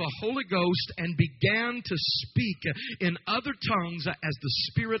with the Holy Ghost and began to speak in other tongues as the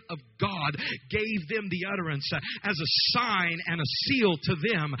Spirit of God gave them the utterance, as a sign and a seal to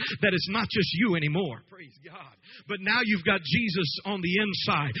them that it's not just you anymore. Praise God. But now you've got Jesus on the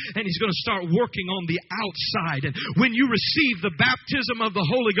inside, and He's going to start working on the outside. And when you receive the baptism of the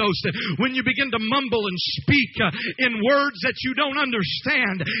Holy Ghost, when you begin to mumble and speak in words that you don't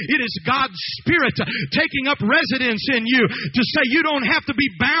understand, it is God's Spirit taking up residence in you to say you don't have to be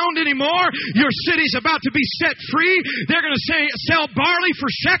bound anymore. Your city's about to be set free. They're going to say, sell barley for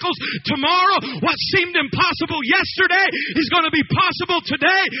shekels tomorrow. What seemed impossible yesterday is going to be possible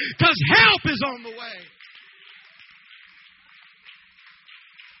today, because help is on the way.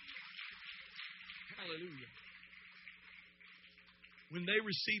 Hallelujah. When they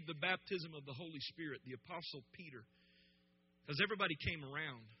received the baptism of the Holy Spirit, the Apostle Peter, because everybody came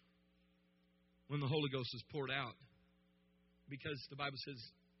around when the Holy Ghost was poured out, because the Bible says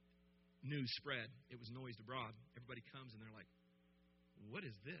news spread. It was noised abroad. Everybody comes and they're like, what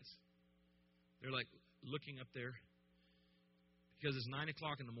is this? They're like looking up there, because it's 9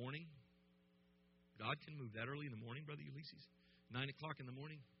 o'clock in the morning. God can move that early in the morning, Brother Ulysses. 9 o'clock in the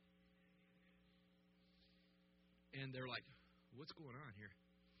morning. And they're like, what's going on here?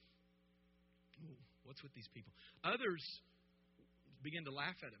 What's with these people? Others began to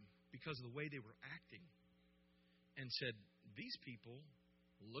laugh at him because of the way they were acting, and said, these people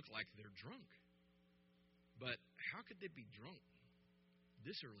look like they're drunk. But how could they be drunk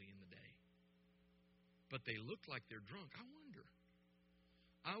this early in the day? But they look like they're drunk.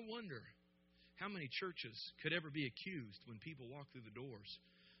 I wonder how many churches could ever be accused when people walk through the doors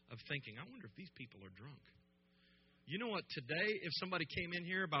of thinking, I wonder if these people are drunk. You know what? Today, if somebody came in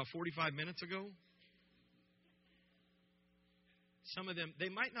here about 45 minutes ago, some of them, they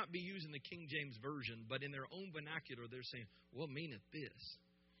might not be using the King James Version, but in their own vernacular, they're saying, what meaneth this?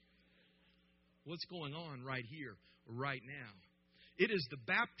 What's going on right here, right now? It is the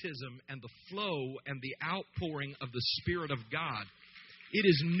baptism and the flow and the outpouring of the Spirit of God. It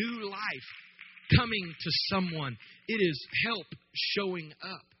is new life coming to someone. It is help showing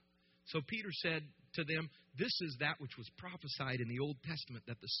up. So Peter said to them, this is that which was prophesied in the Old Testament,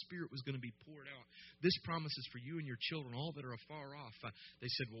 that the Spirit was going to be poured out. This promise is for you and your children, all that are afar off.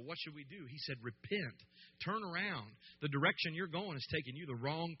 They said, well, what should we do? He said, repent. Turn around. The direction you're going is taking you the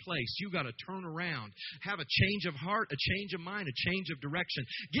wrong place. You got to turn around. Have a change of heart, a change of mind, a change of direction.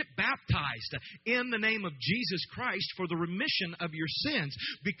 Get baptized in the name of Jesus Christ for the remission of your sins.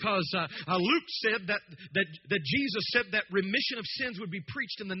 Because Luke said that Jesus said that remission of sins would be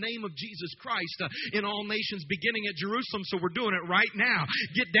preached in the name of Jesus Christ in all nations, beginning at Jerusalem. So we're doing it right now.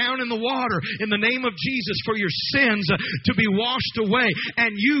 Get down in the water in the name of Jesus for your sins to be washed away,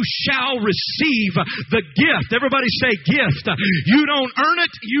 and you shall receive the gift. Everybody say gift. You don't earn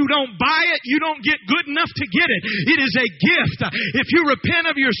it. You don't buy it. You don't get good enough to get it. It is a gift. If you repent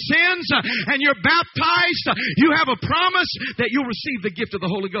of your sins and you're baptized, you have a promise that you'll receive the gift of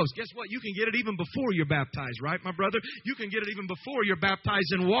the Holy Ghost. Guess what? You can get it even before you're baptized, right, my brother? You can get it even before you're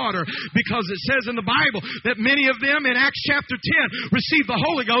baptized in water, because it says in the Bible that many of them in Acts chapter 10 received the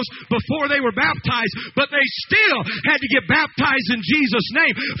Holy Ghost before they were baptized, but they still had to get baptized in Jesus'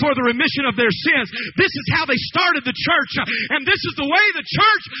 name for the remission of their sins. This is how they started the church, and this is the way the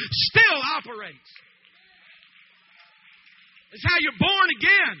church still operates. It's how you're born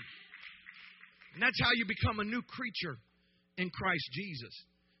again. And that's how you become a new creature in Christ Jesus.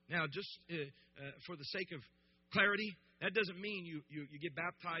 Now, just for the sake of clarity, that doesn't mean you get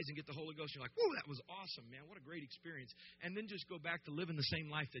baptized and get the Holy Ghost. You're like, whoa, that was awesome, man. What a great experience. And then just go back to living the same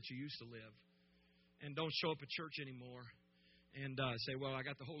life that you used to live. And don't show up at church anymore and say, well, I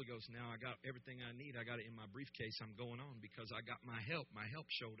got the Holy Ghost now. I got everything I need. I got it in my briefcase. I'm going on because I got my help. My help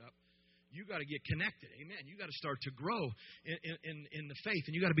showed up. You got to get connected. Amen. You got to start to grow in the faith,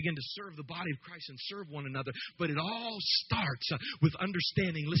 and you got to begin to serve the body of Christ and serve one another. But it all starts with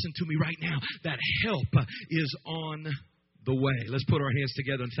understanding, listen to me right now, that help is on the way. Let's put our hands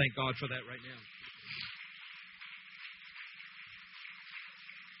together and thank God for that right now.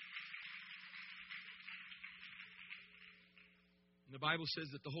 And the Bible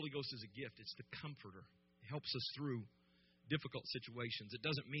says that the Holy Ghost is a gift. It's the comforter. It helps us through difficult situations. It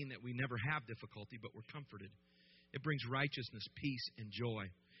doesn't mean that we never have difficulty, but we're comforted. It brings righteousness, peace, and joy.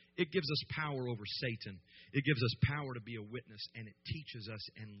 It gives us power over Satan. It gives us power to be a witness, and it teaches us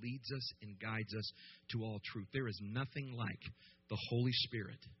and leads us and guides us to all truth. There is nothing like the Holy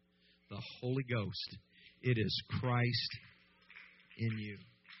Spirit, the Holy Ghost. It is Christ in you.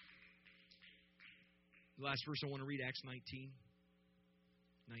 The last verse I want to read, Acts 19:1.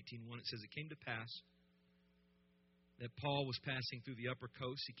 It says, it came to pass that Paul was passing through the upper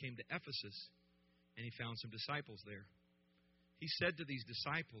coast. He came to Ephesus, and he found some disciples there. He said to these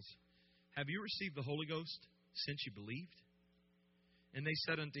disciples, have you received the Holy Ghost since you believed? And they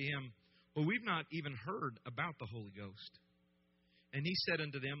said unto him, well, we've not even heard about the Holy Ghost. And he said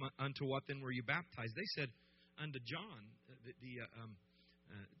unto them, unto what then were you baptized? They said, unto John,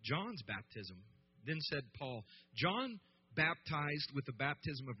 John's baptism. Then said Paul, John baptized with the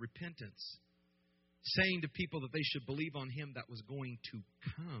baptism of repentance, saying to people that they should believe on him that was going to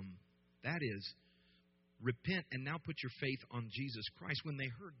come. That is, repent and now put your faith on Jesus Christ. When they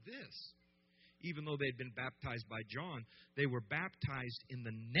heard this, even though they'd been baptized by John, they were baptized in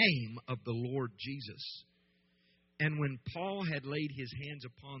the name of the Lord Jesus. And when Paul had laid his hands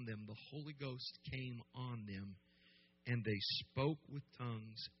upon them, the Holy Ghost came on them, and they spoke with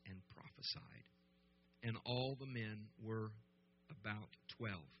tongues and prophesied. And all the men were about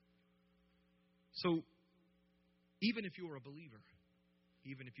 12. So, even if you're a believer,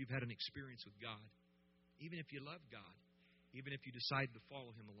 even if you've had an experience with God, even if you love God, even if you decided to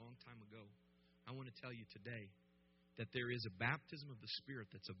follow Him a long time ago, I want to tell you today that there is a baptism of the Spirit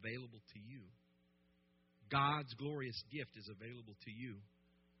that's available to you. God's glorious gift is available to you.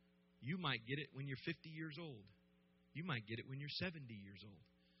 You might get it when you're 50 years old. You might get it when you're 70 years old.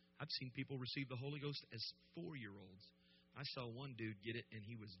 I've seen people receive the Holy Ghost as 4-year-olds. I saw one dude get it, and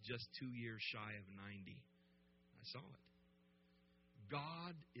he was just 2 years shy of 90. I saw it.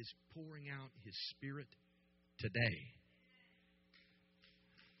 God is pouring out His Spirit today.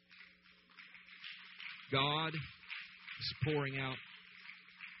 God is pouring out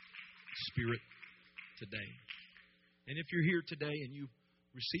Spirit today. And if you're here today and you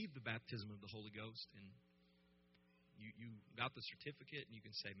received the baptism of the Holy Ghost and you got the certificate and you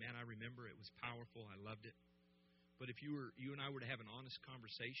can say, man, I remember it was powerful, I loved it. But if you and I were to have an honest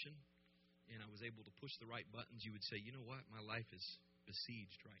conversation and I was able to push the right buttons, you would say, you know what, my life is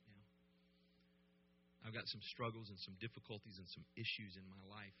besieged right now. I've got some struggles and some difficulties and some issues in my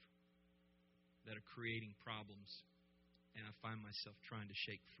life that are creating problems, and I find myself trying to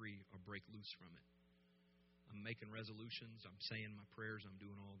shake free or break loose from it. I'm making resolutions. I'm saying my prayers. I'm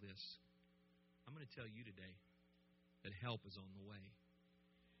doing all this. I'm going to tell you today that help is on the way.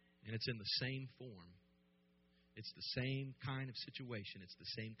 And it's in the same form. It's the same kind of situation. It's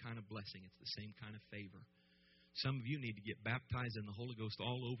the same kind of blessing. It's the same kind of favor. Some of you need to get baptized in the Holy Ghost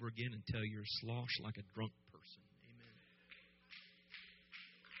all over again until you're sloshed like a drunk person. Amen.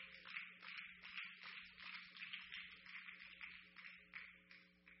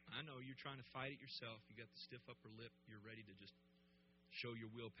 I know you're trying to fight it yourself. You got the stiff upper lip. You're ready to just show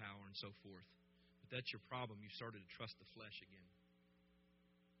your willpower and so forth. But that's your problem. You started to trust the flesh again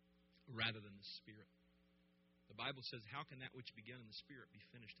rather than the Spirit. The Bible says, how can that which began in the Spirit be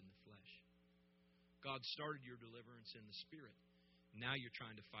finished in the flesh? God started your deliverance in the Spirit. Now you're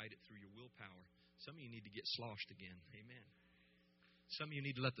trying to fight it through your willpower. Some of you need to get sloshed again. Amen. Some of you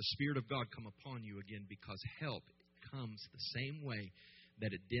need to let the Spirit of God come upon you again, because help comes the same way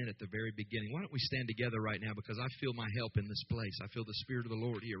that it did at the very beginning. Why don't we stand together right now, because I feel my help in this place. I feel the Spirit of the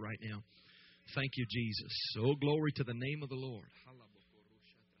Lord here right now. Thank you, Jesus. Oh, glory to the name of the Lord.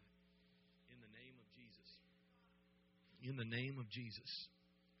 In the name of Jesus. In the name of Jesus.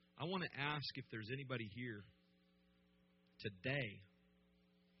 I want to ask if there's anybody here today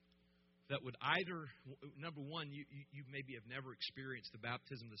that would either, number one, you maybe have never experienced the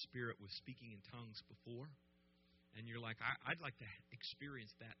baptism of the Spirit with speaking in tongues before. And you're like, I'd like to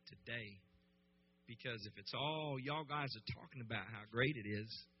experience that today. Because if it's all y'all guys are talking about how great it is,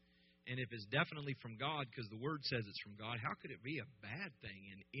 and if it's definitely from God, because the Word says it's from God, how could it be a bad thing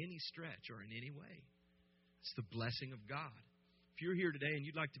in any stretch or in any way? It's the blessing of God. If you're here today and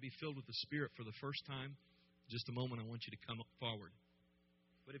you'd like to be filled with the Spirit for the first time, just a moment, I want you to come forward.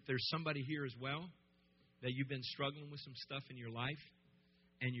 But if there's somebody here as well that you've been struggling with some stuff in your life,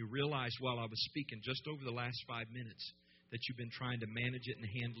 and you realize while I was speaking just over the last 5 minutes that you've been trying to manage it and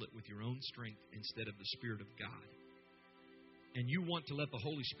handle it with your own strength instead of the Spirit of God. And you want to let the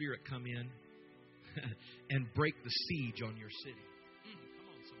Holy Spirit come in and break the siege on your city. Come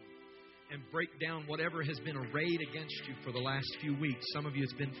on, someone. And break down whatever has been arrayed against you for the last few weeks. Some of you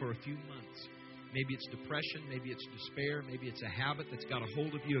it's been for a few months. Maybe it's depression. Maybe it's despair. Maybe it's a habit that's got a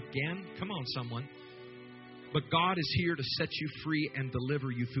hold of you again. Come on, someone. But God is here to set you free and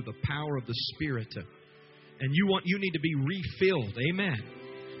deliver you through the power of the Spirit. And you need to be refilled. Amen.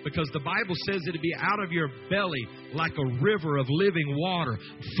 Because the Bible says it'll be out of your belly like a river of living water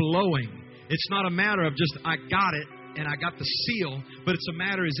flowing. It's not a matter of just, I got it and I got the seal, but it's a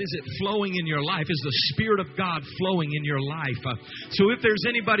matter is it flowing in your life? Is the Spirit of God flowing in your life? So if there's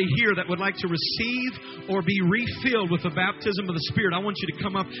anybody here that would like to receive or be refilled with the baptism of the Spirit, I want you to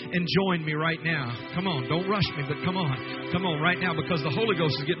come up and join me right now. Come on, don't rush me, but come on. Come on right now, because the Holy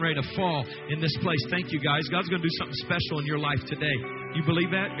Ghost is getting ready to fall in this place. Thank you, guys. God's going to do something special in your life today. You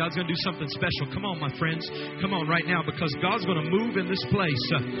believe that? God's going to do something special. Come on, my friends. Come on right now, because God's going to move in this place.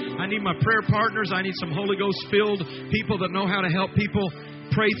 I need my prayer partners. I need some Holy Ghost-filled people that know how to help people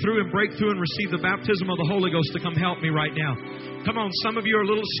pray through and break through and receive the baptism of the Holy Ghost to come help me right now. Come on, some of you are a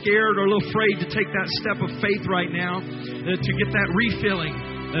little scared or a little afraid to take that step of faith right now to get that refilling,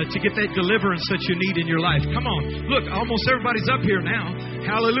 to get that deliverance that you need in your life. Come on. Look, almost everybody's up here now.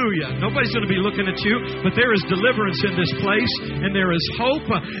 Hallelujah. Nobody's going to be looking at you, but there is deliverance in this place, and there is hope,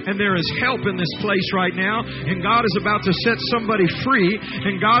 and there is help in this place right now, and God is about to set somebody free,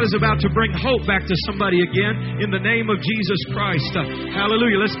 and God is about to bring hope back to somebody again in the name of Jesus Christ.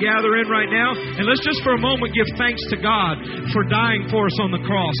 Hallelujah. Let's gather in right now, and let's just for a moment give thanks to God for dying for us on the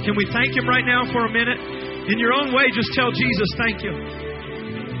cross. Can we thank Him right now for a minute? In your own way, just tell Jesus, thank you.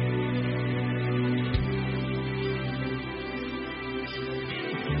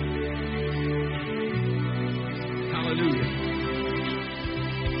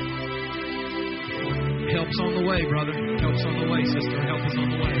 Help's on the way, brother. Help's on the way, sister. Help is on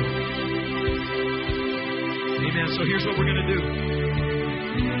the way. Amen. So here's what we're going to do.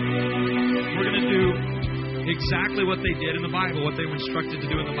 We're going to do exactly what they did in the Bible, what they were instructed to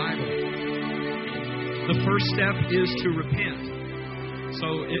do in the Bible. The first step is to repent.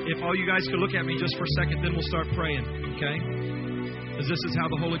 So if all you guys could look at me just for a second, then we'll start praying, okay? Because this is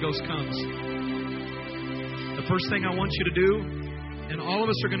how the Holy Ghost comes. The first thing I want you to do, and all of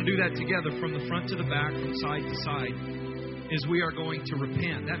us are going to do that together from the front to the back, from side to side, is we are going to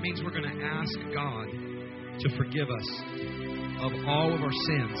repent. That means we're going to ask God to forgive us of all of our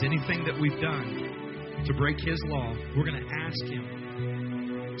sins. Anything that we've done to break His law, we're going to ask Him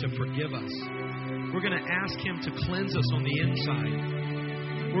to forgive us. We're going to ask Him to cleanse us on the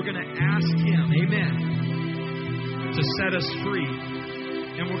inside. we're going to ask Him, amen, to set us free.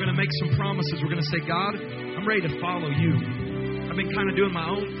 And we're going to make some promises. We're going to say, God, I'm ready to follow You. I've been kind of doing my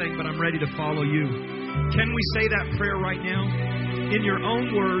own thing, but I'm ready to follow You. Can we say that prayer right now? In your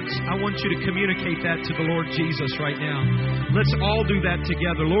own words, I want you to communicate that to the Lord Jesus right now. Let's all do that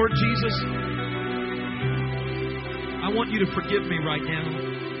together. Lord Jesus, I want You to forgive me right now.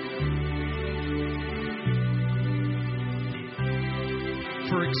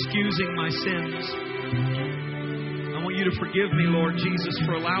 For excusing my sins. I want You to forgive me, Lord Jesus,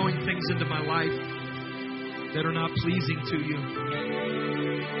 for allowing things into my life that are not pleasing to You.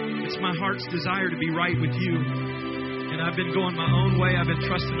 It's my heart's desire to be right with You. And I've been going my own way. I've been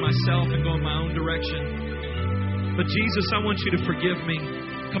trusting myself and going my own direction. But Jesus, I want You to forgive me.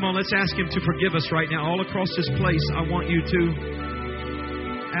 Come on, let's ask Him to forgive us right now. All across this place, I want you to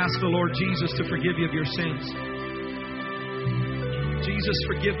ask the Lord Jesus to forgive you of your sins. Jesus,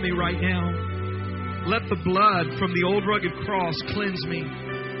 forgive me right now. Let the blood from the old rugged cross cleanse me.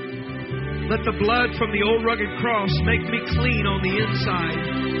 Let the blood from the old rugged cross make me clean on the inside.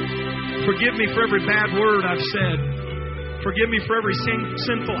 Forgive me for every bad word I've said. Forgive me for every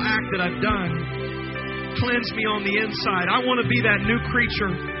sinful act that I've done. Cleanse me on the inside. I want to be that new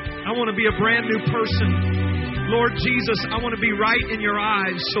creature. I want to be a brand new person. Lord Jesus, I want to be right in Your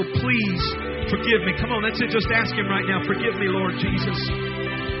eyes. So please forgive me. Come on, that's it. Just ask Him right now. Forgive me, Lord Jesus.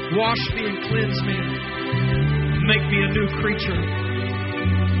 Wash me and cleanse me. Make me a new creature.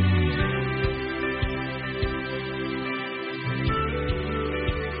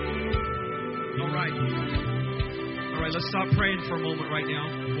 All right, let's stop praying for a moment right now.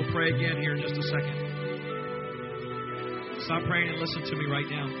 We'll pray again here in just a second. Stop praying and listen to me right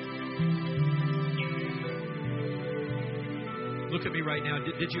now. Look at me right now.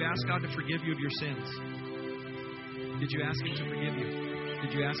 Did you ask God to forgive you of your sins? Did you ask Him to forgive you?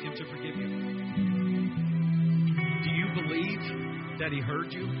 Did you ask Him to forgive you? Do you believe that He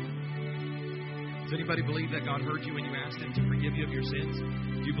heard you? Does anybody believe that God heard you when you asked Him to forgive you of your sins?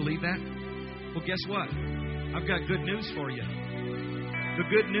 Do you believe that? Well, guess what? I've got good news for you. The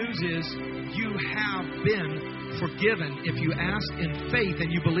good news is you have been forgiven. If you asked in faith and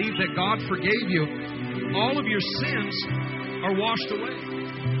you believe that God forgave you, all of your sins are washed away.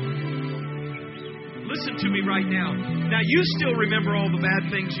 Listen to me right now. Now, you still remember all the bad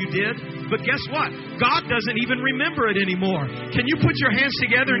things you did, but guess what? God doesn't even remember it anymore. Can you put your hands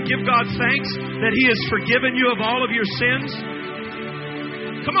together and give God thanks that He has forgiven you of all of your sins?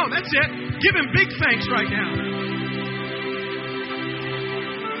 Come on, that's it. Give Him big thanks right now.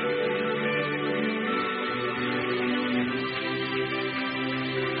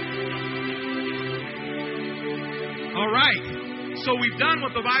 All right. So we've done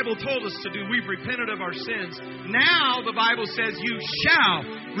what the Bible told us to do. We've repented of our sins. Now the Bible says you shall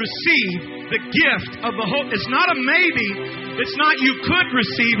receive the gift of the Holy. It's not a maybe. It's not you could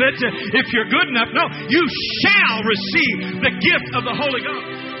receive it if you're good enough. No, you shall receive the gift of the Holy Ghost.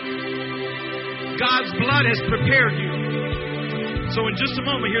 God's blood has prepared you. So in just a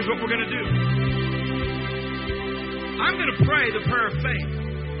moment, here's what we're going to do. I'm going to pray the prayer of faith.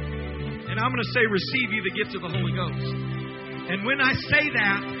 And I'm going to say, receive you the gift of the Holy Ghost. And when I say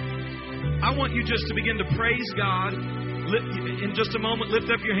that, I want you just to begin to praise God. In just a moment,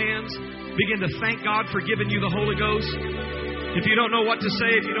 lift up your hands. Begin to thank God for giving you the Holy Ghost. If you don't know what to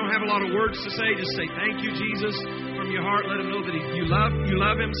say, if you don't have a lot of words to say, just say, thank you, Jesus, from your heart. Let Him know that you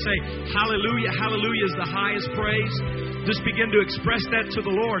love Him. Say, hallelujah. Hallelujah is the highest praise. Just begin to express that to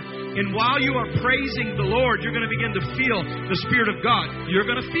the Lord. And while you are praising the Lord, you're going to begin to feel the Spirit of God. You're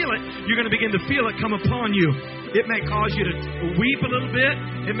going to feel it. You're going to begin to feel it come upon you. It may cause you to weep a little bit.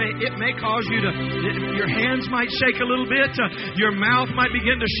 It may cause you to, your hands might shake a little bit. Your mouth might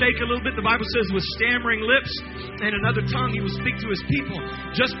begin to shake a little bit. The Bible says with stammering lips and another tongue He will speak to His people.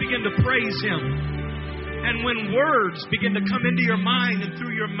 Just begin to praise Him. And when words begin to come into your mind and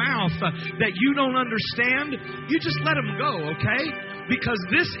through your mouth that you don't understand, you just let them go, okay? Because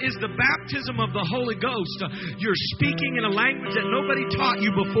this is the baptism of the Holy Ghost. You're speaking in a language that nobody taught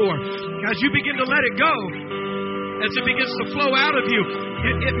you before. As you begin to let it go, as it begins to flow out of you,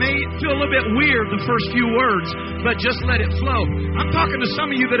 it may feel a little bit weird the first few words, but just let it flow. I'm talking to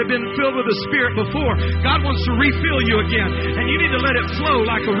some of you that have been filled with the Spirit before. God wants to refill you again, and you need to let it flow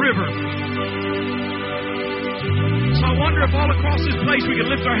like a river. So I wonder if all across this place we can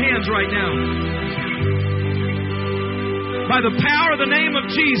lift our hands right now. By the power of the name of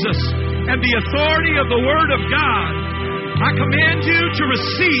Jesus and the authority of the Word of God, I command you to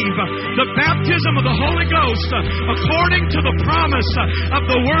receive the baptism of the Holy Ghost according to the promise of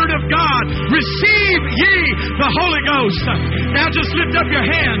the Word of God. Receive ye the Holy Ghost. Now just lift up your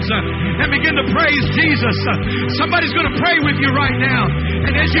hands and begin to praise Jesus. Somebody's going to pray with you right now.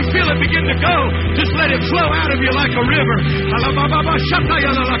 And as you feel it begin to go, just let it flow out of you like a river.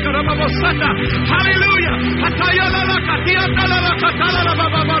 Hallelujah.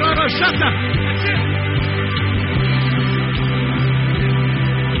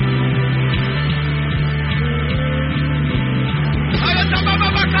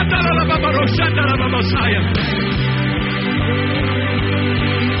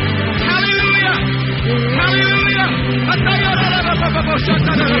 Hallelujah. Hallelujah.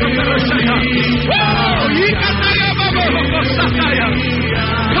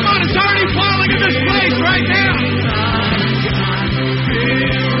 Come on, it's already falling in this place right now.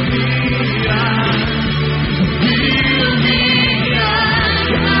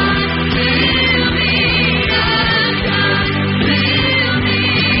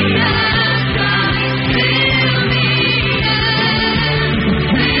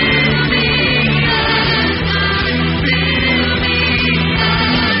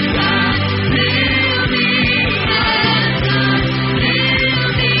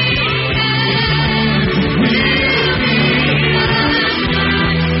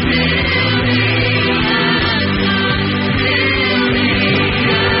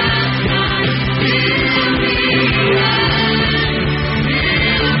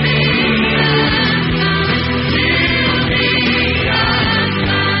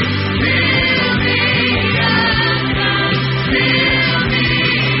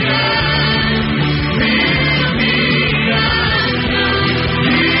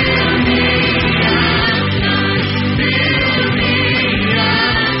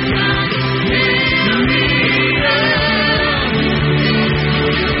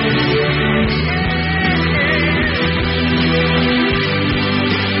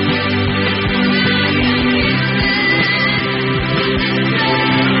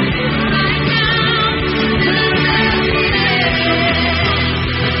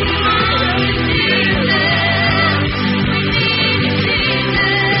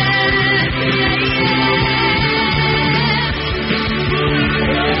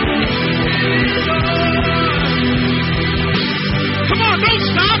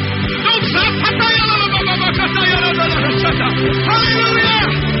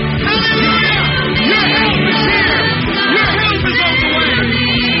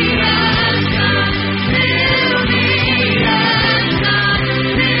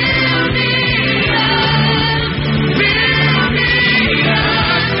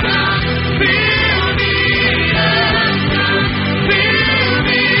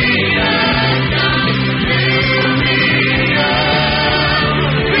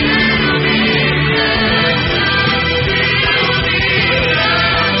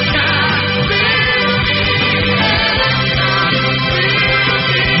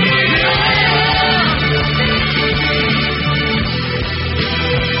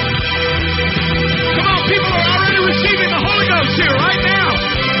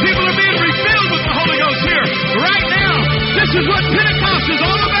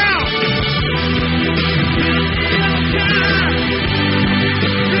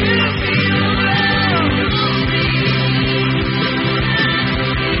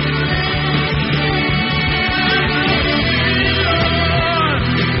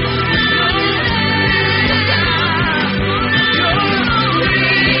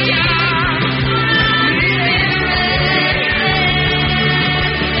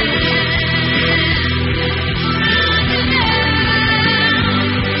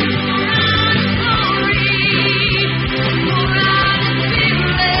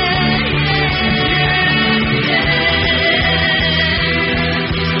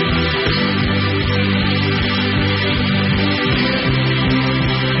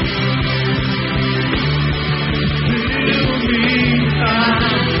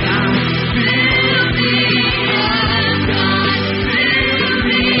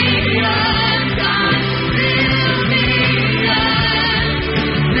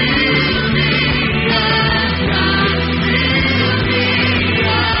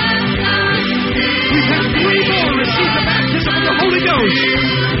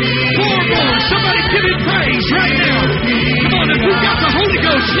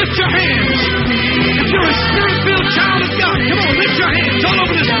 lift your hands. If you're a Spirit-filled child of God, come on, lift your hands all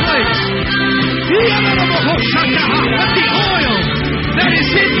over this place. Let the oil that is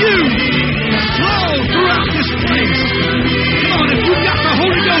in you flow throughout this place. Come on, if you've got the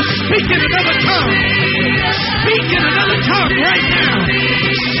Holy Ghost, speak in another tongue. Speak in another tongue.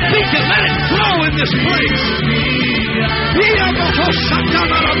 this place.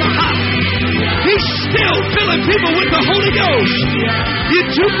 He's still filling people with the Holy Ghost. In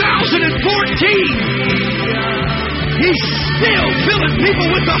 2014, He's still filling people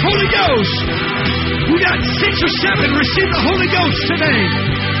with the Holy Ghost. We got 6 or 7 receive the Holy Ghost today.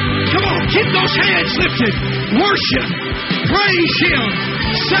 Come on, keep those hands lifted. Worship. Praise Him.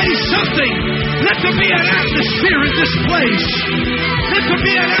 Say something. Let there be an atmosphere in this place. Let there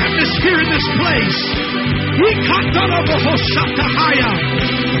be an atmosphere in this place.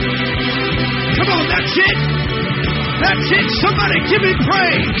 Come on, that's it. That's it. Somebody give Him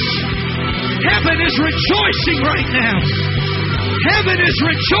praise. Heaven is rejoicing right now. Heaven is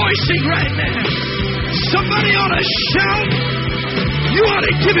rejoicing right now. Somebody ought to shout. You ought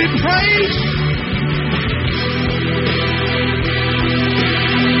to give Him praise.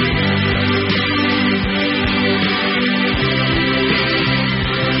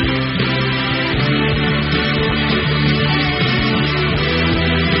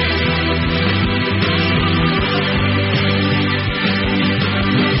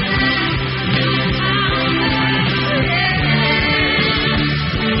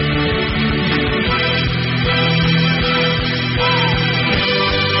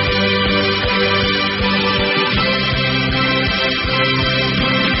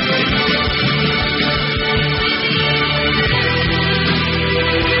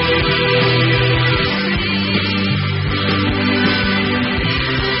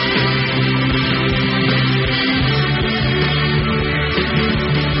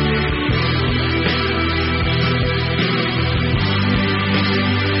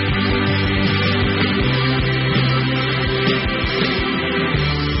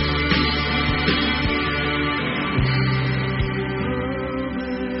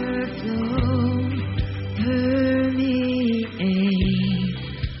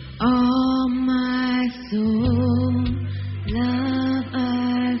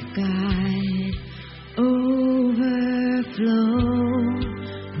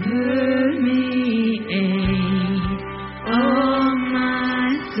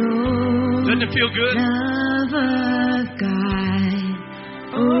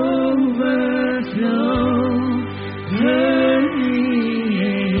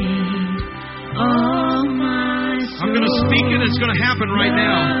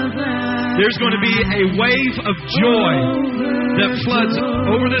 Wave of joy that floods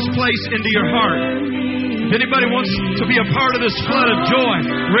over this place into your heart. If anybody wants to be a part of this flood of joy,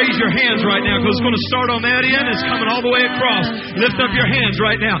 raise your hands right now, because it's going to start on that end. It's coming all the way across. Lift up your hands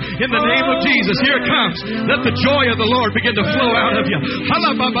right now. In the name of Jesus, here it comes. Let the joy of the Lord begin to flow out of you. Here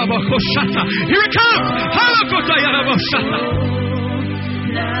it comes.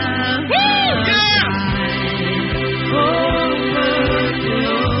 Woo! Yeah!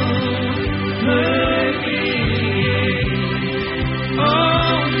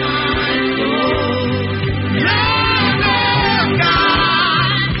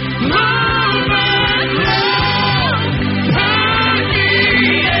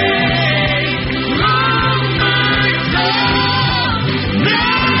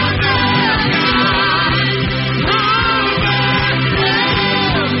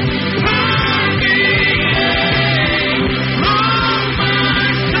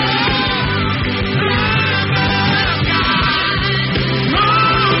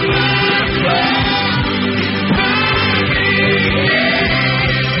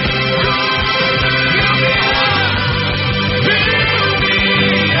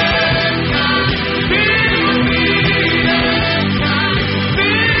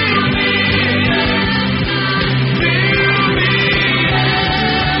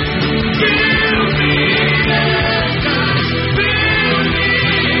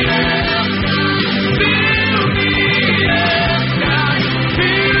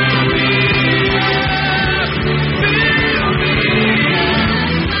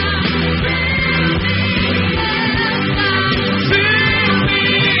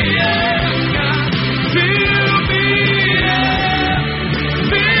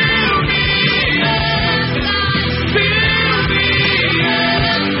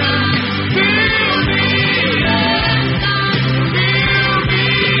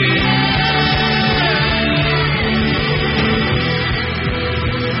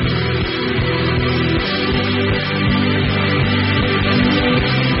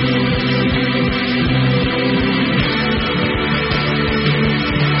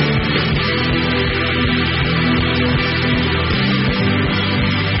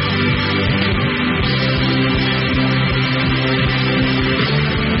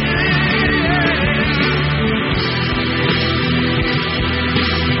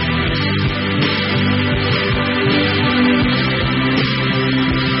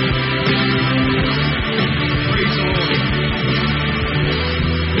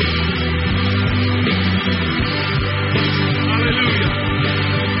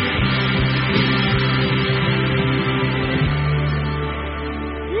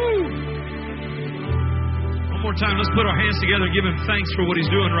 more time. Let's put our hands together and give Him thanks for what He's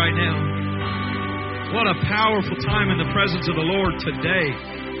doing right now. What a powerful time in the presence of the Lord today.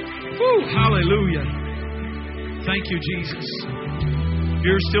 Woo, hallelujah. Thank you, Jesus. If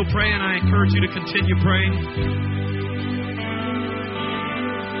you're still praying, I encourage you to continue praying.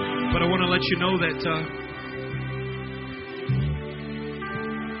 But I want to let you know that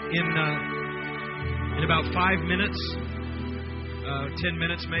in about 5 minutes, 10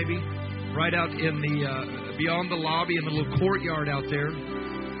 minutes maybe, right out in the beyond the lobby in the little courtyard out there,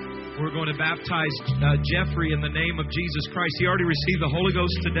 we're going to baptize Jeffrey in the name of Jesus Christ. He already received the Holy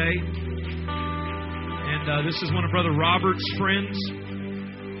Ghost today. And this is one of Brother Robert's friends.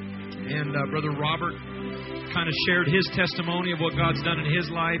 And Brother Robert kind of shared his testimony of what God's done in his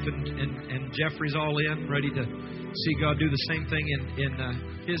life. And Jeffrey's all in, ready to see God do the same thing in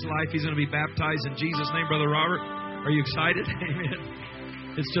his life. He's going to be baptized in Jesus' name. Brother Robert, are you excited?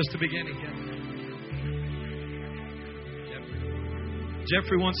 Amen. It's just the beginning.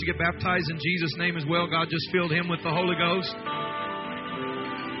 Jeffrey wants to get baptized in Jesus' name as well. God just filled him with the Holy Ghost.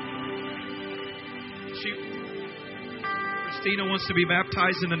 Christina wants to be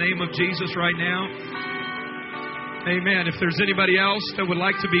baptized in the name of Jesus right now. Amen. If there's anybody else that would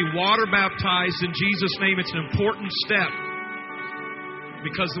like to be water baptized in Jesus' name, it's an important step.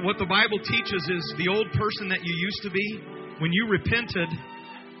 Because what the Bible teaches is the old person that you used to be, when you repented,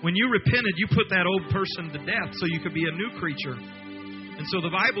 you put that old person to death so you could be a new creature. And so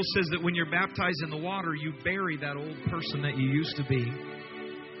the Bible says that when you're baptized in the water, you bury that old person that you used to be.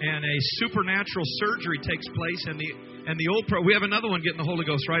 And a supernatural surgery takes place. And the old we have another one getting the Holy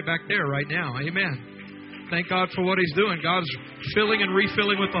Ghost right back there right now. Amen. Thank God for what He's doing. God's filling and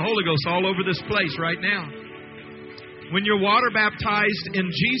refilling with the Holy Ghost all over this place right now. When you're water baptized in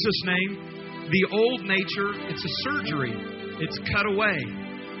Jesus' name, the old nature, it's a surgery. It's cut away.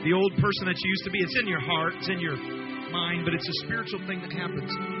 The old person that you used to be, it's in your heart, it's in your mind, but it's a spiritual thing that happens.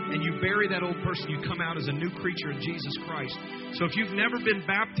 And you bury that old person, you come out as a new creature in Jesus Christ. So if you've never been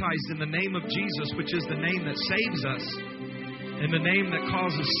baptized in the name of Jesus, which is the name that saves us, and the name that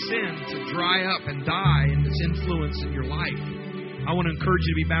causes sin to dry up and die in its influence in your life, I want to encourage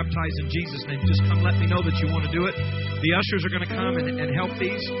you to be baptized in Jesus' name. Just come let me know that you want to do it. The ushers are going to come and help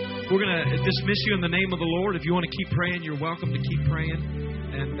these. We're going to dismiss you in the name of the Lord. If you want to keep praying, you're welcome to keep praying.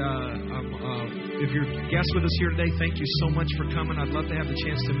 And if you're a guest with us here today, thank you so much for coming. I'd love to have the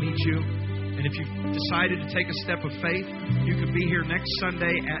chance to meet you. And if you've decided to take a step of faith, you can be here next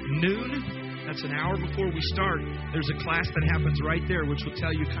Sunday at noon. That's an hour before we start. There's a class that happens right there, which will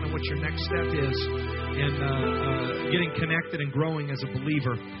tell you kind of what your next step is in getting connected and growing as a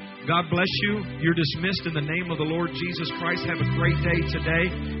believer. God bless you. You're dismissed in the name of the Lord Jesus Christ. Have a great day today.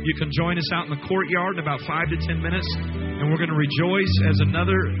 You can join us out in the courtyard in about 5 to 10 minutes. And we're going to rejoice as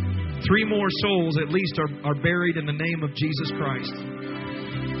another 3 more souls at least are buried in the name of Jesus Christ.